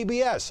 and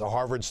CBS, a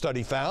Harvard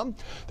study found.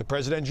 The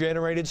president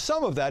generated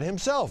some of that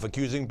himself,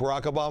 accusing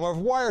Barack Obama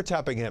of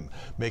wiretapping him,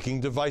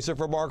 making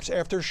divisive remarks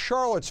after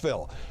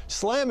Charlottesville,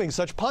 slamming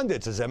such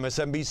pundits as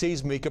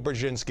MSNBC's Mika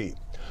Brzezinski.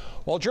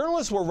 While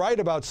journalists were right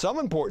about some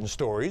important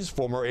stories,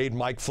 former aide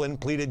Mike Flynn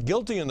pleaded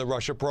guilty in the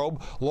Russia probe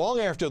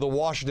long after the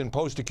Washington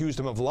Post accused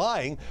him of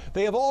lying,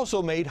 they have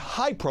also made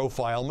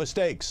high-profile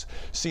mistakes.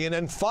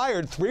 CNN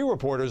fired 3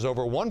 reporters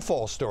over one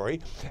false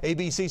story.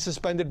 ABC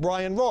suspended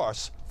Brian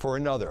Ross for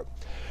another.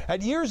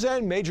 At year's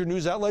end, major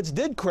news outlets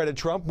did credit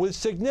Trump with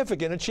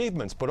significant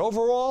achievements, but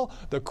overall,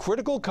 the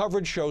critical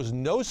coverage shows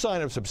no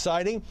sign of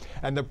subsiding,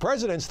 and the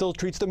president still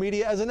treats the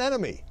media as an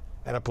enemy,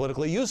 and a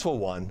politically useful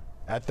one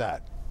at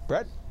that.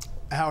 Brett?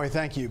 Howie,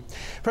 thank you.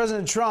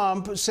 President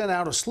Trump sent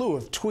out a slew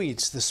of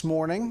tweets this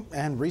morning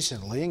and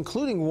recently,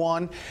 including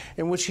one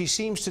in which he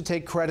seems to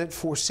take credit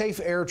for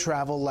safe air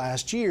travel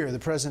last year. The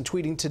president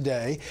tweeting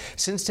today,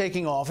 "Since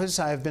taking office,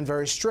 I have been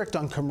very strict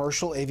on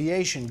commercial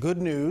aviation.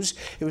 Good news,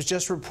 it was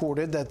just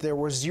reported that there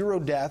were 0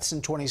 deaths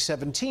in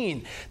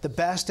 2017, the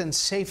best and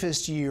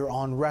safest year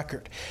on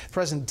record." The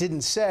president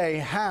didn't say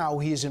how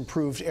he has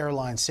improved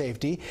airline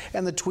safety,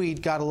 and the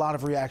tweet got a lot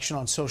of reaction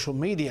on social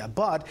media.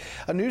 But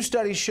a new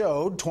study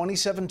showed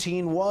 2017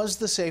 was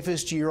the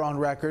safest year on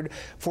record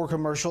for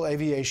commercial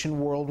aviation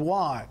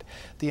worldwide.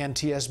 The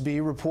NTSB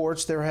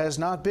reports there has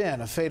not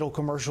been a fatal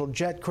commercial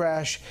jet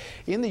crash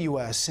in the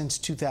U.S. since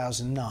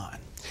 2009.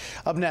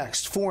 Up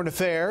next, Foreign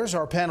Affairs.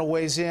 Our panel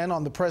weighs in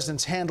on the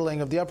president's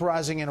handling of the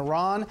uprising in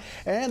Iran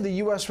and the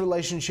U.S.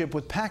 relationship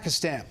with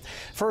Pakistan.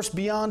 First,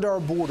 beyond our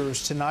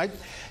borders tonight,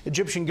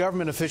 Egyptian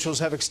government officials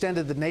have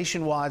extended the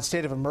nationwide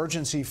state of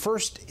emergency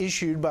first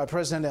issued by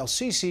President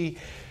el-Sisi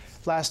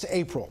last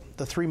April.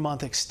 The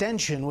 3-month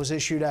extension was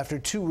issued after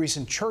 2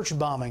 recent church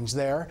bombings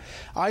there.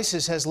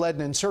 ISIS has led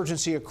an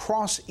insurgency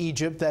across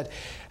Egypt that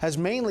has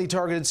mainly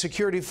targeted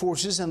security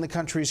forces and the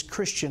country's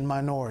Christian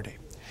minority.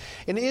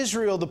 In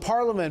Israel, the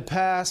parliament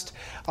passed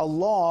a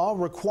law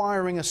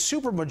requiring a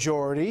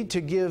supermajority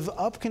to give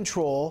up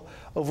control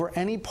over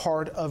any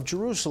part of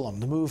Jerusalem.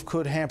 The move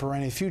could hamper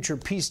any future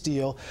peace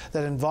deal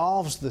that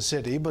involves the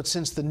city, but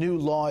since the new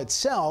law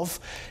itself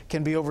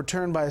can be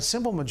overturned by a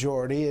simple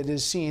majority, it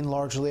is seen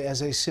largely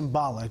as a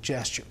symbolic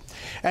gesture.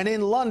 And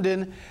in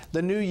London,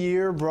 the new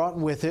year brought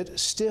with it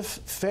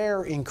stiff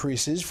fare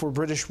increases for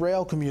British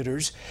rail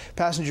commuters.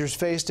 Passengers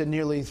faced a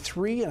nearly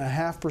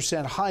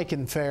 3.5% hike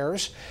in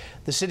fares.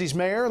 The city's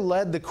mayor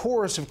led the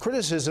chorus of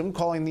criticism,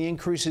 calling the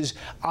increases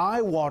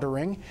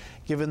eye-watering,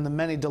 given the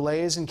many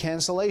delays and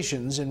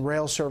cancellations in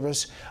rail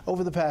service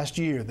over the past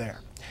year there.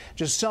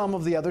 Just some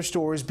of the other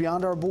stories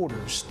beyond our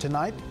borders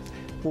tonight.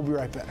 We'll be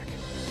right back.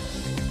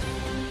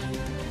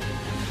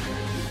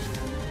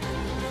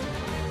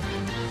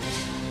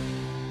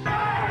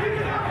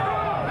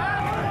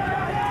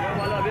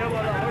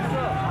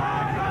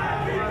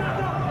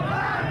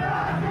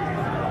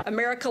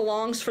 America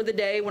longs for the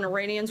day when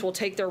Iranians will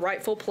take their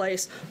rightful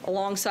place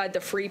alongside the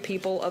free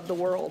people of the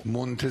world.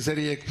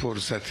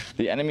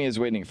 The enemy is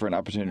waiting for an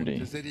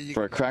opportunity,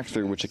 for a crack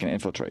through which it can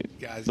infiltrate.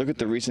 Look at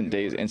the recent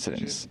days'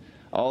 incidents.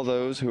 All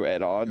those who are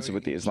at odds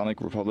with the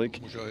Islamic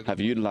Republic have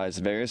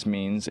utilized various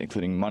means,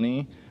 including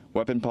money,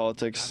 weapon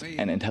politics,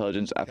 and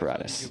intelligence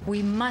apparatus.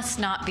 We must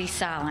not be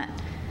silent.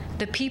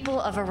 The people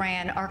of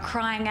Iran are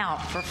crying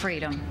out for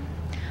freedom.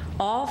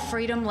 All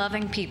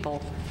freedom-loving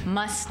people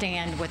must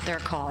stand with their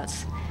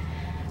cause.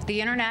 The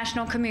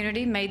international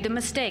community made the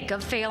mistake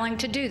of failing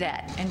to do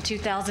that in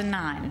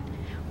 2009.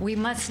 We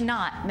must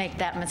not make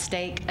that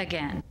mistake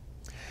again.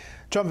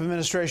 Trump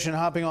administration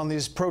hopping on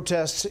these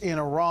protests in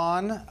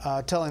Iran,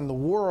 telling the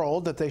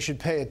world that they should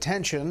pay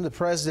attention. The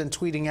president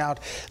tweeting out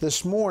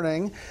this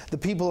morning, the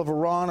people of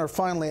Iran are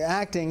finally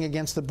acting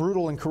against the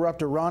brutal and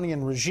corrupt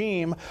Iranian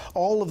regime.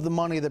 All of the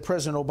money that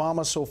President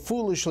Obama so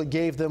foolishly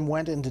gave them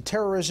went into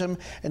terrorism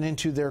and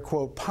into their,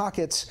 quote,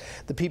 pockets.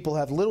 The people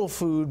have little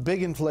food,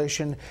 big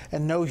inflation,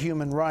 and no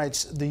human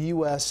rights. The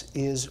U.S.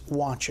 is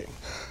watching.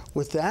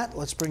 With that,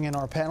 let's bring in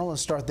our panel and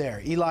start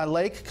there. Eli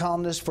Lake,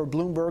 columnist for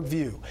Bloomberg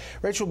View.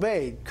 Rachel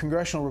Bade,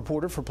 congressional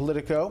reporter for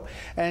Politico.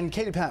 And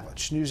Katie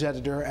Pavlich, news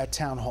editor at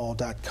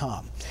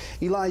townhall.com.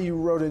 Eli, you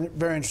wrote a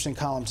very interesting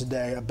column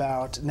today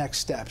about next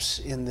steps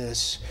in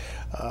this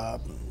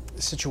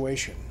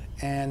situation.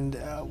 And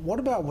what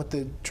about what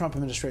the Trump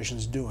administration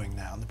is doing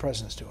now, and the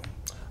president's doing?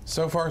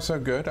 So far, so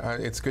good.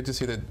 It's good to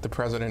see that the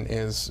president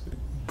is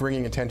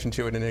bringing attention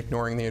to it and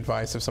ignoring the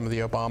advice of some of the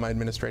Obama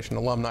administration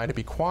alumni to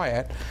be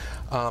quiet.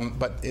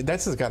 But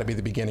this has got to be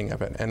the beginning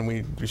of it, and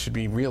we should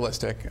be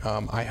realistic.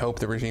 I hope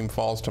the regime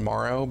falls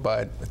tomorrow,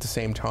 but at the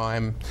same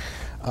time,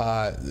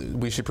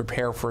 we should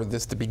prepare for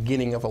this, the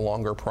beginning of a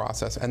longer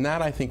process. And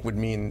that, I think, would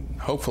mean,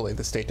 hopefully,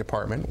 the State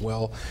Department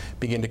will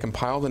begin to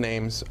compile the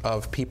names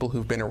of people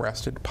who've been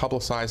arrested,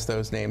 publicize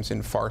those names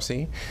in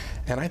Farsi.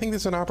 And I think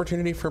there's an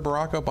opportunity for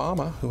Barack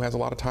Obama, who has a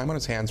lot of time on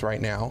his hands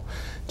right now,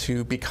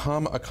 to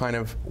become a kind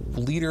of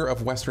leader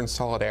of Western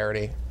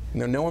solidarity.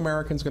 No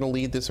American's going to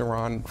lead this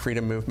Iran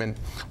freedom movement.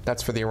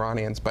 That's for the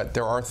Iranians. But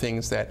there are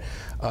things that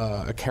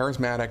a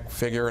charismatic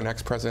figure, an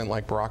ex-president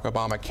like Barack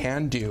Obama,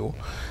 can do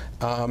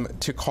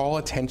to call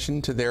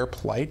attention to their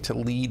plight, to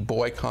lead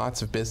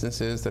boycotts of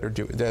businesses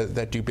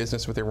that do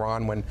business with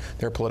Iran when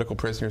there are political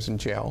prisoners in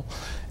jail.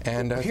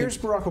 And here's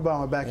Barack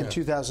Obama back in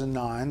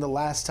 2009, the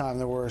last time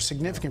there were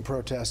significant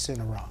protests in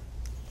Iran.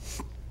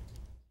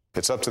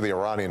 It's up to the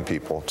Iranian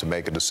people to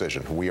make a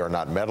decision. We are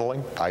not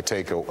meddling. I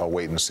take a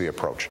wait-and-see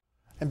approach.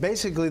 And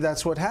basically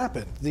that's what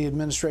happened. The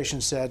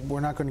administration said, we're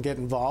not going to get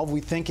involved.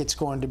 We think it's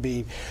going to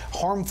be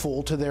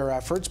harmful to their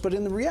efforts. But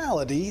in the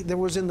reality, there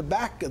was in the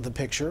back of the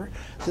picture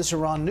this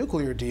Iran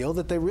nuclear deal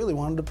that they really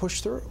wanted to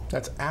push through.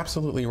 That's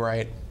absolutely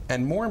right.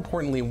 And more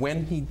importantly,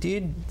 when he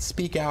did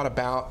speak out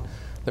about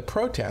the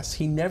protests,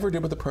 he never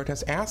did what the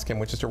protests asked him,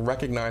 which is to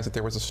recognize that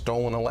there was a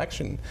stolen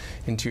election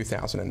in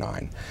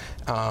 2009.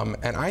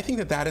 And I think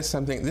that that is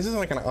something, this is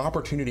like an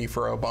opportunity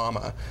for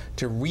Obama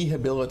to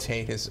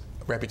rehabilitate his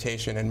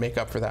reputation and make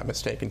up for that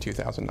mistake in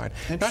 2009.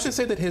 Not to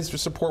say that his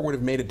support would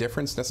have made a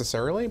difference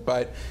necessarily,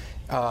 but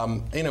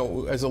you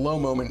know, as a low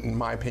moment, in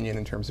my opinion,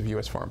 in terms of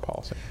U.S. foreign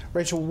policy.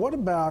 Rachel, what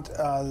about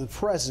the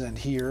president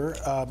here,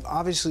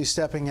 obviously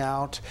stepping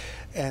out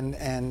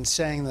and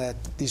saying that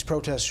these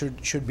protests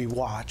should be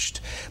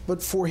watched,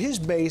 but for his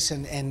base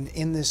and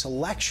in this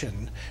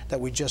election that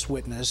we just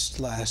witnessed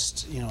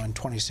last, in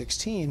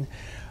 2016,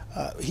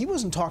 he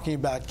wasn't talking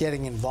about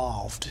getting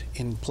involved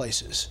in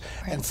places.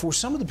 Right. And for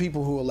some of the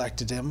people who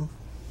elected him,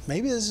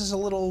 maybe this is a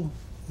little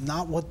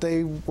not what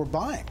they were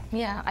buying.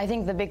 Yeah, I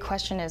think the big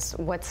question is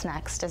what's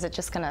next? Is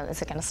it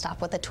gonna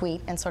stop with a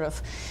tweet and sort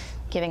of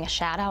giving a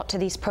shout out to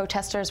these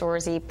protesters, or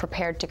is he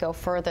prepared to go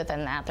further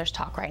than that? There's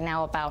talk right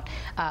now about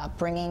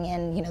bringing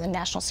in, the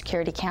National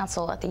Security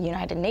Council at the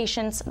United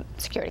Nations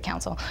Security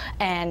Council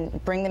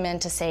and bring them in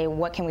to say,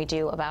 what can we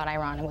do about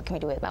Iran and what can we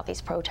do about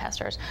these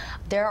protesters?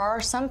 There are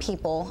some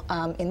people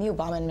in the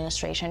Obama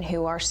administration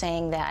who are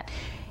saying that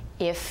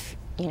if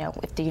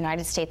the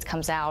United States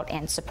comes out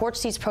and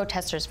supports these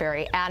protesters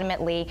very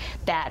adamantly,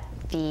 that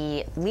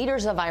the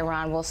leaders of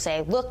Iran will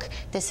say, look,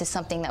 this is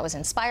something that was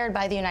inspired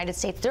by the United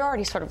States. They're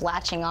already sort of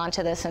latching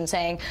onto this and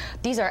saying,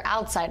 these are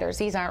outsiders,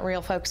 these aren't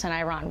real folks in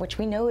Iran, which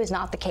we know is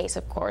not the case,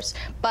 of course.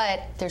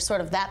 But there's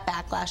sort of that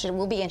backlash. It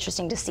will be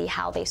interesting to see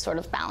how they sort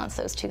of balance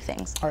those two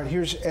things. All right,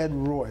 here's Ed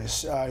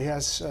Royce.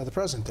 The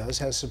president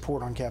has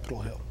support on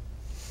Capitol Hill.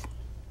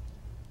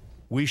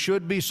 We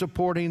should be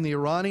supporting the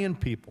Iranian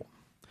people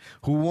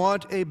who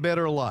want a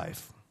better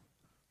life,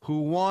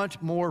 who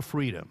want more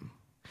freedom,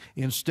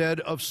 instead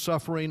of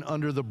suffering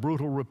under the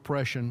brutal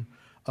repression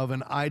of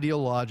an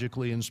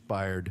ideologically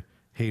inspired,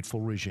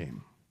 hateful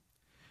regime.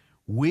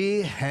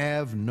 We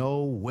have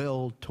no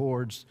will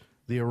towards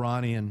the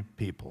Iranian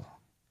people.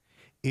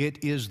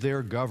 It is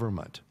their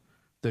government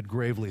that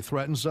gravely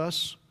threatens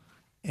us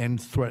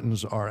and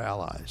threatens our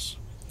allies.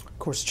 Of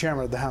course, the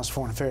chairman of the House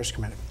Foreign Affairs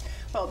Committee.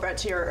 Well, Brett,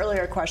 to your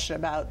earlier question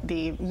about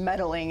the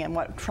meddling and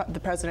what the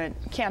president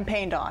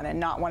campaigned on and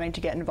not wanting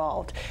to get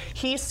involved,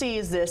 he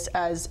sees this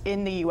as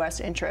in the U.S.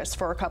 interest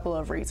for a couple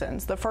of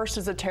reasons. The first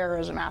is the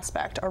terrorism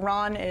aspect.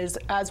 Iran is,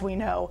 as we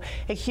know,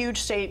 a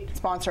huge state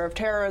sponsor of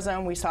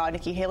terrorism. We saw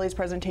Nikki Haley's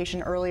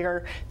presentation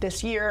earlier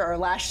this year, or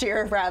last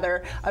year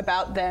rather,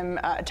 about them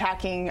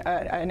attacking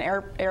an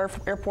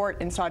airport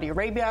in Saudi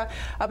Arabia.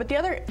 But the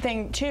other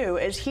thing, too,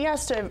 is he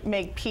has to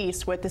make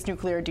peace with this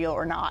nuclear deal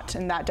or not,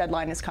 and that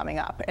deadline is coming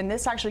up. And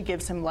this actually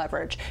gives him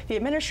leverage. The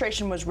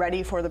administration was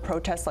ready for the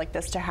protests like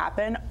this to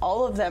happen.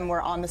 All of them were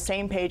on the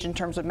same page in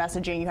terms of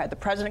messaging. You had the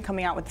president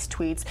coming out with his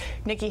tweets,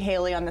 Nikki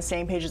Haley on the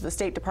same page as the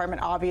State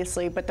Department,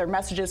 obviously, but their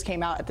messages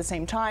came out at the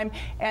same time,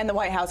 and the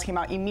White House came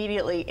out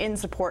immediately in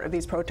support of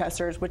these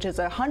protesters, which is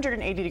a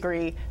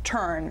 180-degree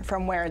turn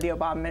from where the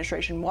Obama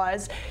administration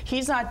was.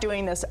 He's not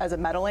doing this as a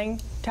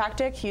meddling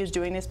tactic. He is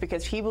doing this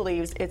because he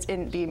believes it's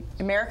in the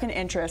American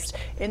interest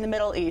in the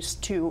Middle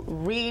East to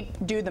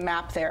redo the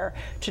map there,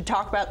 to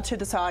talk about to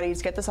the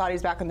Saudis, get the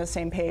Saudis back on the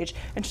same page,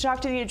 and to talk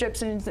to the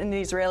Egyptians and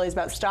the Israelis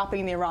about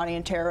stopping the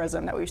Iranian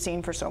terrorism that we've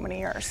seen for so many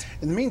years.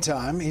 In the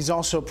meantime, he's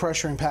also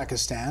pressuring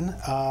Pakistan,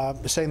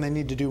 saying they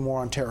need to do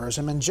more on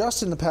terrorism. And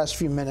just in the past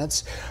few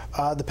minutes,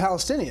 the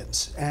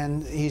Palestinians.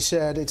 And he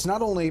said it's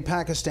not only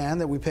Pakistan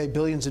that we pay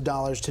billions of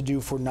dollars to do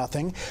for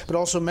nothing, but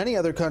also many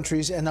other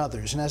countries and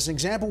others. And as an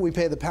example, we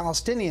pay the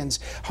Palestinians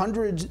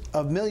hundreds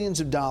of millions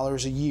of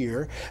dollars a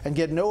year and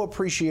get no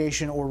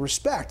appreciation or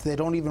respect. They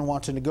don't even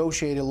want to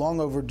negotiate a long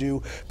overdue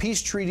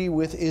peace treaty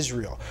with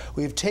Israel.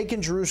 We have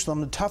taken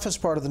Jerusalem, the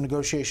toughest part of the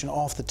negotiation,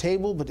 off the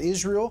table, but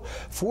Israel,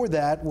 for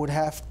that, would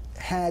have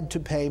had to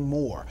pay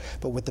more.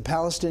 But with the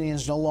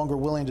Palestinians no longer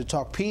willing to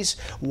talk peace,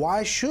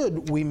 why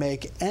should we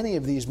make any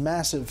of these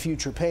massive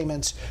future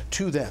payments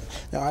to them?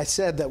 Now, I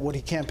said that what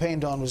he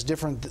campaigned on was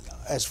different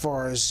as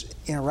far as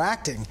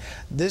interacting.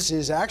 This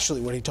is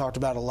actually what he talked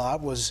about a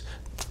lot, was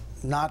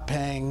not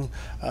paying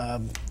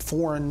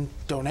foreign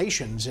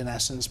donations, in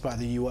essence, by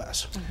the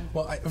U.S.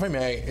 Well, if I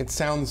may, it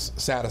sounds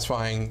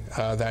satisfying,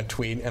 that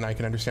tweet, and I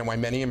can understand why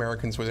many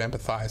Americans would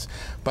empathize.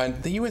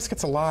 But the U.S.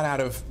 gets a lot out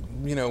of,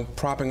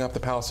 propping up the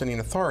Palestinian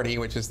Authority,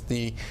 which is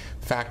the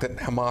fact that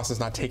Hamas is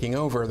not taking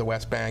over the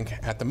West Bank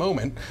at the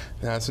moment,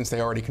 since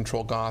they already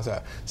control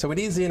Gaza. So it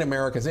is in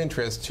America's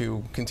interest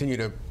to continue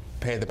to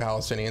pay the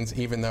Palestinians,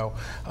 even though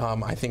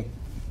I think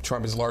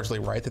Trump is largely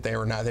right that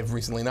they've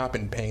recently not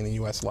been paying the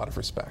U.S. a lot of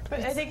respect. But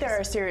I think there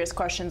are serious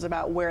questions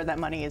about where that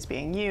money is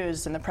being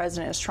used, and the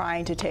president is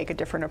trying to take a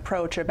different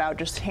approach about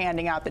just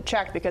handing out the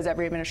check, because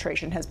every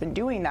administration has been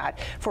doing that.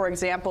 For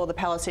example, the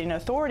Palestinian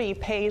Authority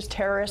pays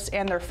terrorists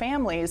and their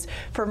families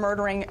for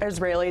murdering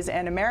Israelis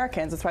and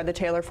Americans. That's why the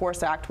Taylor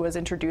Force Act was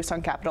introduced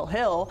on Capitol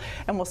Hill,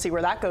 and we'll see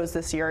where that goes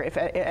this year, if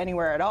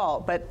anywhere at all.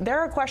 But there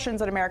are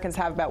questions that Americans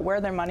have about where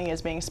their money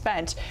is being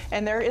spent,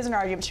 and there is an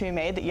argument to be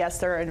made that yes,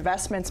 there are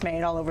investments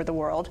made all over the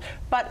world,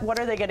 but what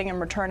are they getting in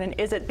return, and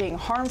is it being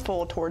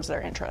harmful towards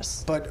their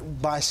interests?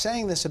 But by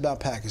saying this about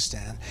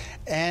Pakistan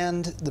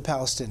and the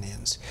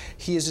Palestinians,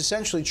 he is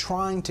essentially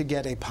trying to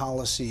get a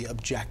policy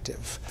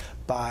objective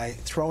by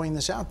throwing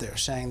this out there,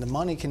 saying the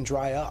money can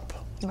dry up.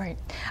 Right.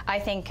 I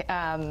think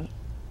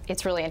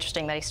it's really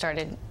interesting that he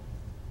started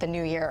the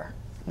new year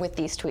with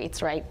these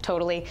tweets, right?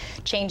 Totally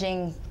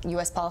changing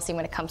U.S. policy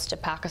when it comes to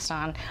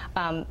Pakistan.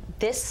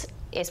 This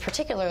is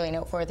particularly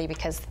noteworthy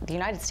because the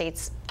United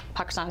States,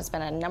 Pakistan has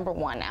been a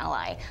 #1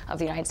 ally of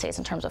the United States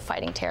in terms of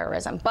fighting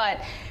terrorism. But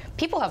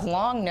people have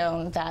long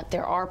known that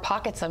there are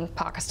pockets of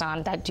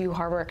Pakistan that do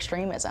harbor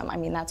extremism. I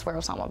mean, that's where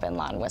Osama bin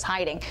Laden was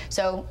hiding.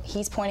 So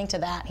he's pointing to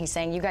that. He's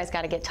saying, you guys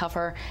got to get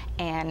tougher,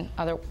 and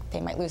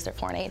they might lose their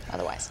foreign aid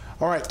otherwise.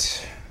 All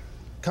right.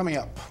 Coming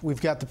up,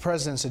 we've got the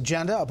president's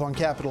agenda up on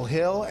Capitol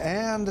Hill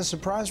and a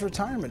surprise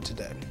retirement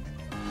today.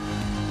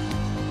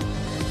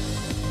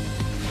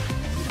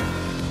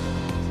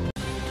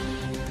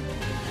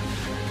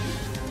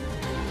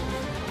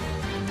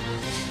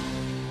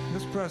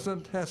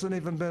 President hasn't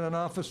even been in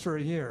office for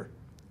a year.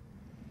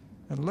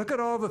 And look at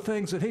all the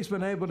things that he's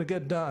been able to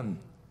get done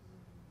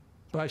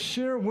by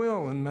sheer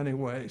will in many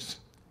ways.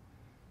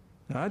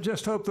 And I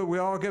just hope that we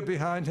all get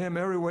behind him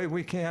every way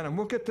we can, and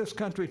we'll get this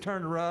country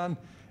turned around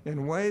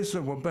in ways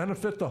that will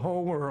benefit the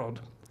whole world,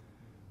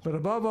 but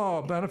above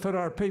all, benefit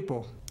our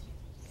people.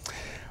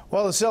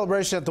 Well, the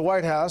celebration at the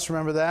White House,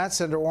 remember that?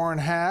 Senator Orrin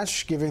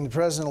Hatch giving the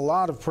president a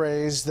lot of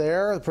praise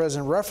there. The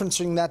president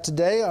referencing that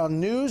today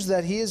on news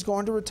that he is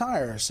going to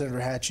retire,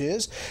 Senator Hatch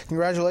is.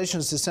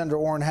 Congratulations to Senator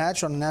Orrin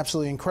Hatch on an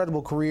absolutely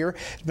incredible career.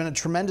 He's been a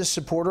tremendous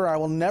supporter. I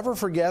will never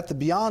forget the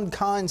beyond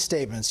kind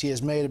statements he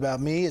has made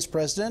about me as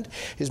president.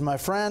 He's my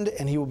friend,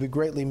 and he will be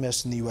greatly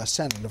missed in the U.S.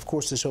 Senate. Of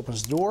course, this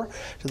opens the door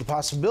to the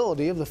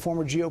possibility of the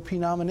former GOP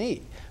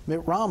nominee,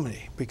 Mitt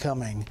Romney,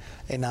 becoming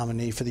a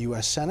nominee for the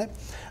U.S. Senate.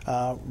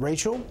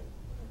 Rachel,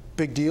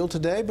 big deal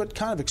today, but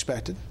kind of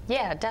expected.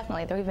 Yeah,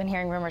 definitely. We've been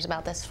hearing rumors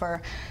about this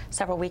for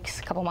several weeks,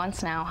 a couple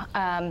months now.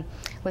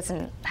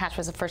 Listen, Hatch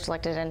was first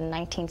elected in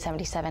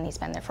 1977. He's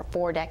been there for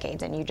 4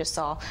 decades, and you just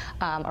saw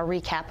a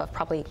recap of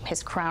probably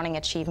his crowning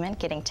achievement,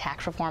 getting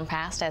tax reform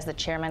passed as the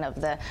chairman of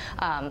the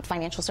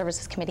Financial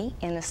Services Committee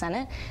in the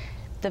Senate.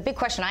 The big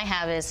question I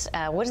have is,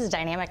 what is the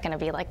dynamic going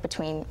to be like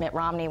between Mitt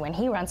Romney when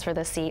he runs for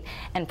this seat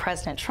and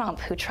President Trump,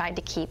 who tried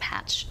to keep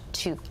Hatch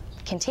to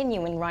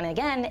continue and run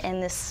again in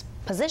this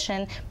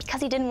position because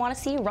he didn't want to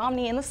see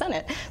Romney in the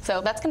Senate. So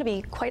that's going to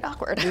be quite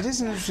awkward. It is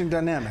an interesting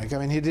dynamic. I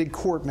mean, he did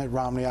court Mitt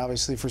Romney,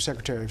 obviously, for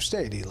Secretary of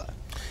State, Eli.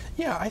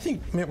 Yeah, I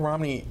think Mitt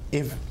Romney,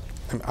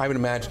 I would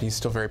imagine he's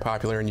still very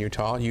popular in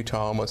Utah.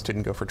 Utah almost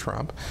didn't go for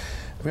Trump.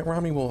 Mitt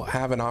Romney will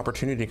have an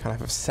opportunity to kind of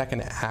have a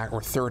second act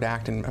or third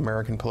act in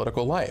American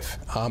political life.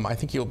 I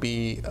think he'll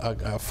be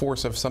a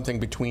force of something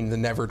between the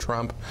never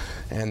Trump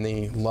and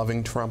the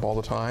loving Trump all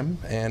the time,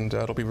 and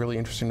it'll be really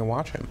interesting to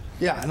watch him.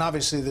 Yeah, and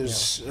obviously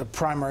there's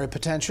primary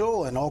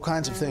potential, and all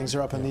kinds of things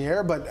are up in the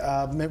air,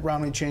 but Mitt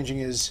Romney changing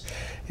his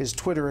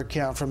Twitter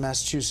account from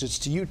Massachusetts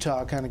to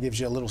Utah kind of gives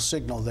you a little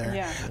signal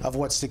there of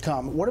what's to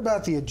come. What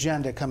about the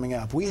agenda coming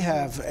up? We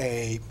have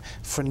a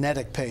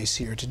frenetic pace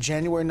here to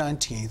January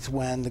 19th,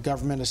 when the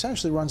government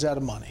essentially runs out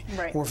of money.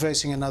 Right. We're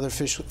facing another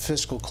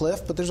fiscal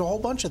cliff, but there's a whole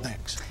bunch of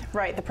things.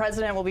 Right. The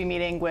president will be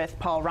meeting with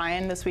Paul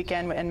Ryan this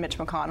weekend and Mitch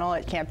McConnell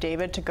at Camp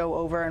David to go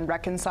over and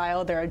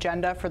reconcile their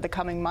agenda for the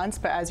coming months.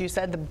 But as you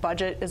said, the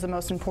budget is the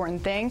most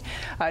important thing.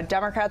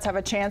 Democrats have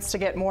a chance to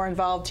get more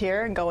involved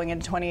here, and going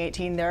into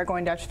 2018, they're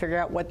going to have to figure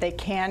out what they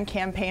can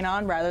campaign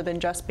on rather than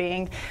just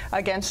being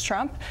against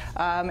Trump.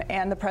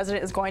 And the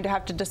president is going to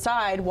have to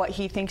decide what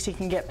he thinks he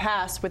can get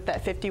passed with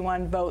that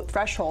 51 vote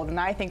threshold. And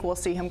I think we'll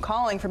see him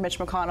calling for Mitch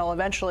McConnell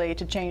eventually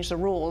to change the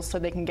rules so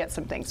they can get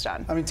some things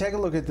done. I mean, take a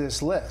look at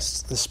this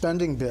list. The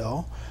spending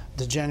bill,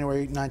 the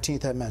January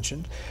 19th I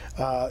mentioned.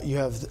 You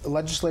have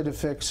legislative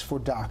fix for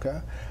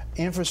DACA,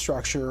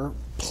 infrastructure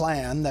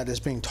plan that is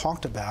being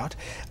talked about,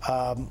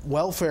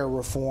 welfare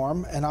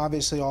reform, and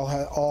obviously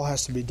all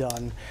has to be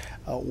done,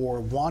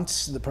 or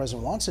the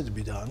president wants it to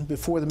be done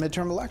before the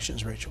midterm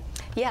elections. Rachel.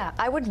 Yeah,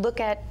 I would look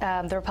at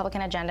the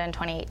Republican agenda in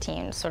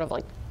 2018 sort of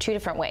like two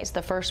different ways.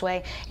 The first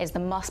way is the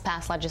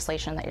must-pass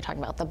legislation that you're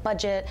talking about, the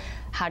budget,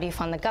 how do you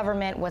fund the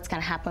government, what's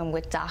going to happen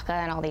with DACA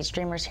and all these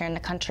dreamers here in the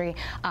country,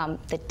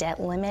 the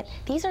debt limit.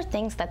 These are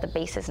things that the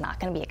base is not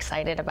going to be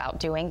excited about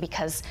doing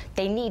because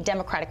they need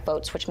Democratic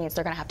votes, which means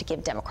they're going to have to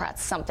give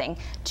Democrats something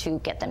to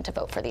get them to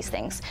vote for these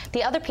things.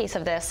 The other piece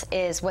of this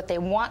is what they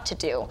want to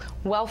do,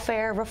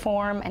 welfare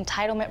reform,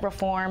 entitlement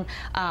reform,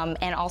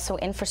 and also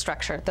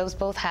infrastructure. Those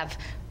both have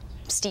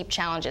steep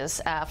challenges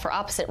for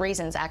opposite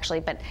reasons, actually,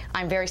 but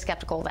I'm very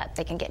skeptical that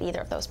they can get either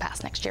of those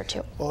passed next year,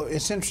 too. Well,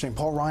 it's interesting.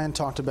 Paul Ryan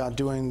talked about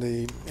doing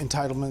the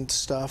entitlement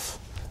stuff.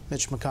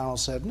 Mitch McConnell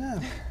said, nah.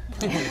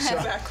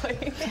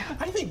 Exactly.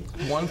 I think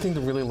one thing to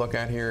really look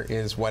at here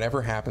is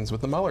whatever happens with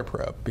the Mueller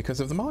probe,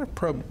 because if the Mueller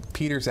probe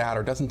peters out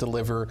or doesn't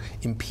deliver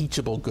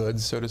impeachable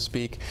goods, so to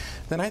speak,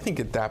 then I think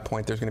at that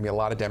point there's going to be a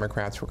lot of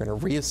Democrats who are going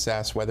to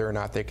reassess whether or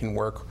not they can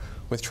work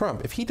with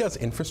Trump. If he does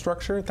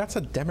infrastructure, that's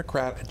a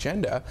Democrat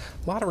agenda.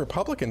 A lot of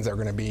Republicans are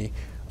going to be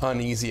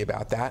uneasy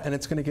about that, and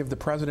it's going to give the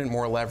president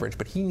more leverage.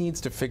 But he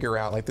needs to figure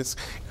out, like, this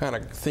kind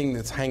of thing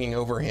that's hanging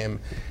over him.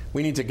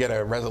 We need to get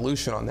a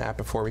resolution on that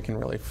before we can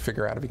really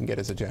figure out if he can get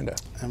his agenda.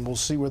 And we'll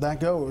see where that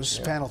goes.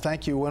 Yeah. Panel,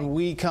 thank you. When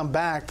we come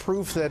back,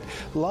 proof that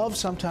love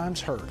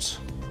sometimes hurts.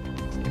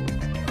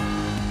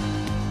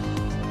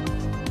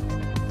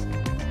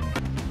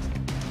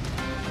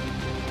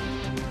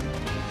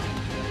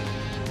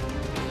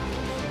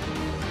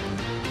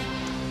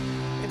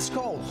 It's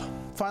cold.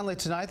 Finally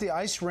tonight, the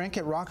ice rink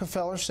at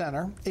Rockefeller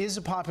Center is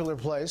a popular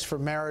place for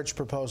marriage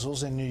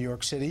proposals in New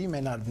York City. You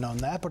may not have known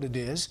that, but it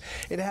is.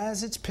 It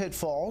has its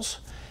pitfalls,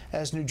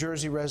 as New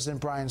Jersey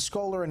resident Brian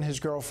Scholar and his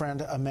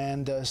girlfriend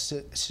Amanda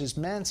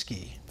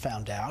Szymanski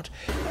found out.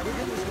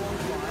 Everything was going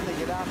fine. They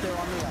get out there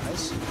on the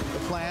ice. The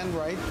plan,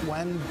 right,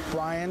 when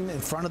Brian, in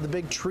front of the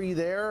big tree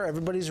there,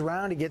 everybody's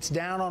around, he gets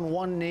down on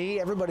one knee,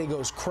 everybody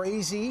goes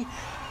crazy.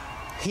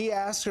 He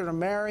asks her to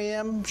marry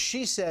him.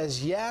 She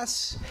says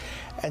yes.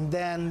 And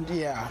then,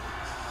 yeah,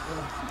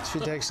 she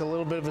takes a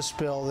little bit of a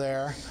spill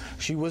there.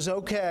 She was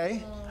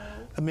okay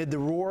amid the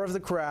roar of the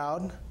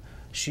crowd.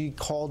 She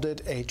called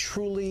it a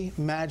truly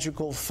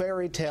magical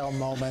fairy tale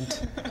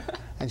moment,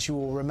 and she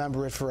will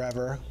remember it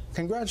forever.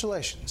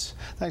 Congratulations.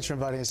 Thanks for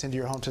inviting us into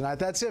your home tonight.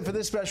 That's it for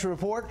this special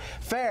report.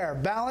 Fair,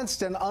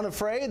 balanced, and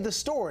unafraid. The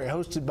story,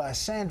 hosted by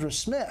Sandra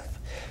Smith,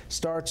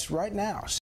 starts right now.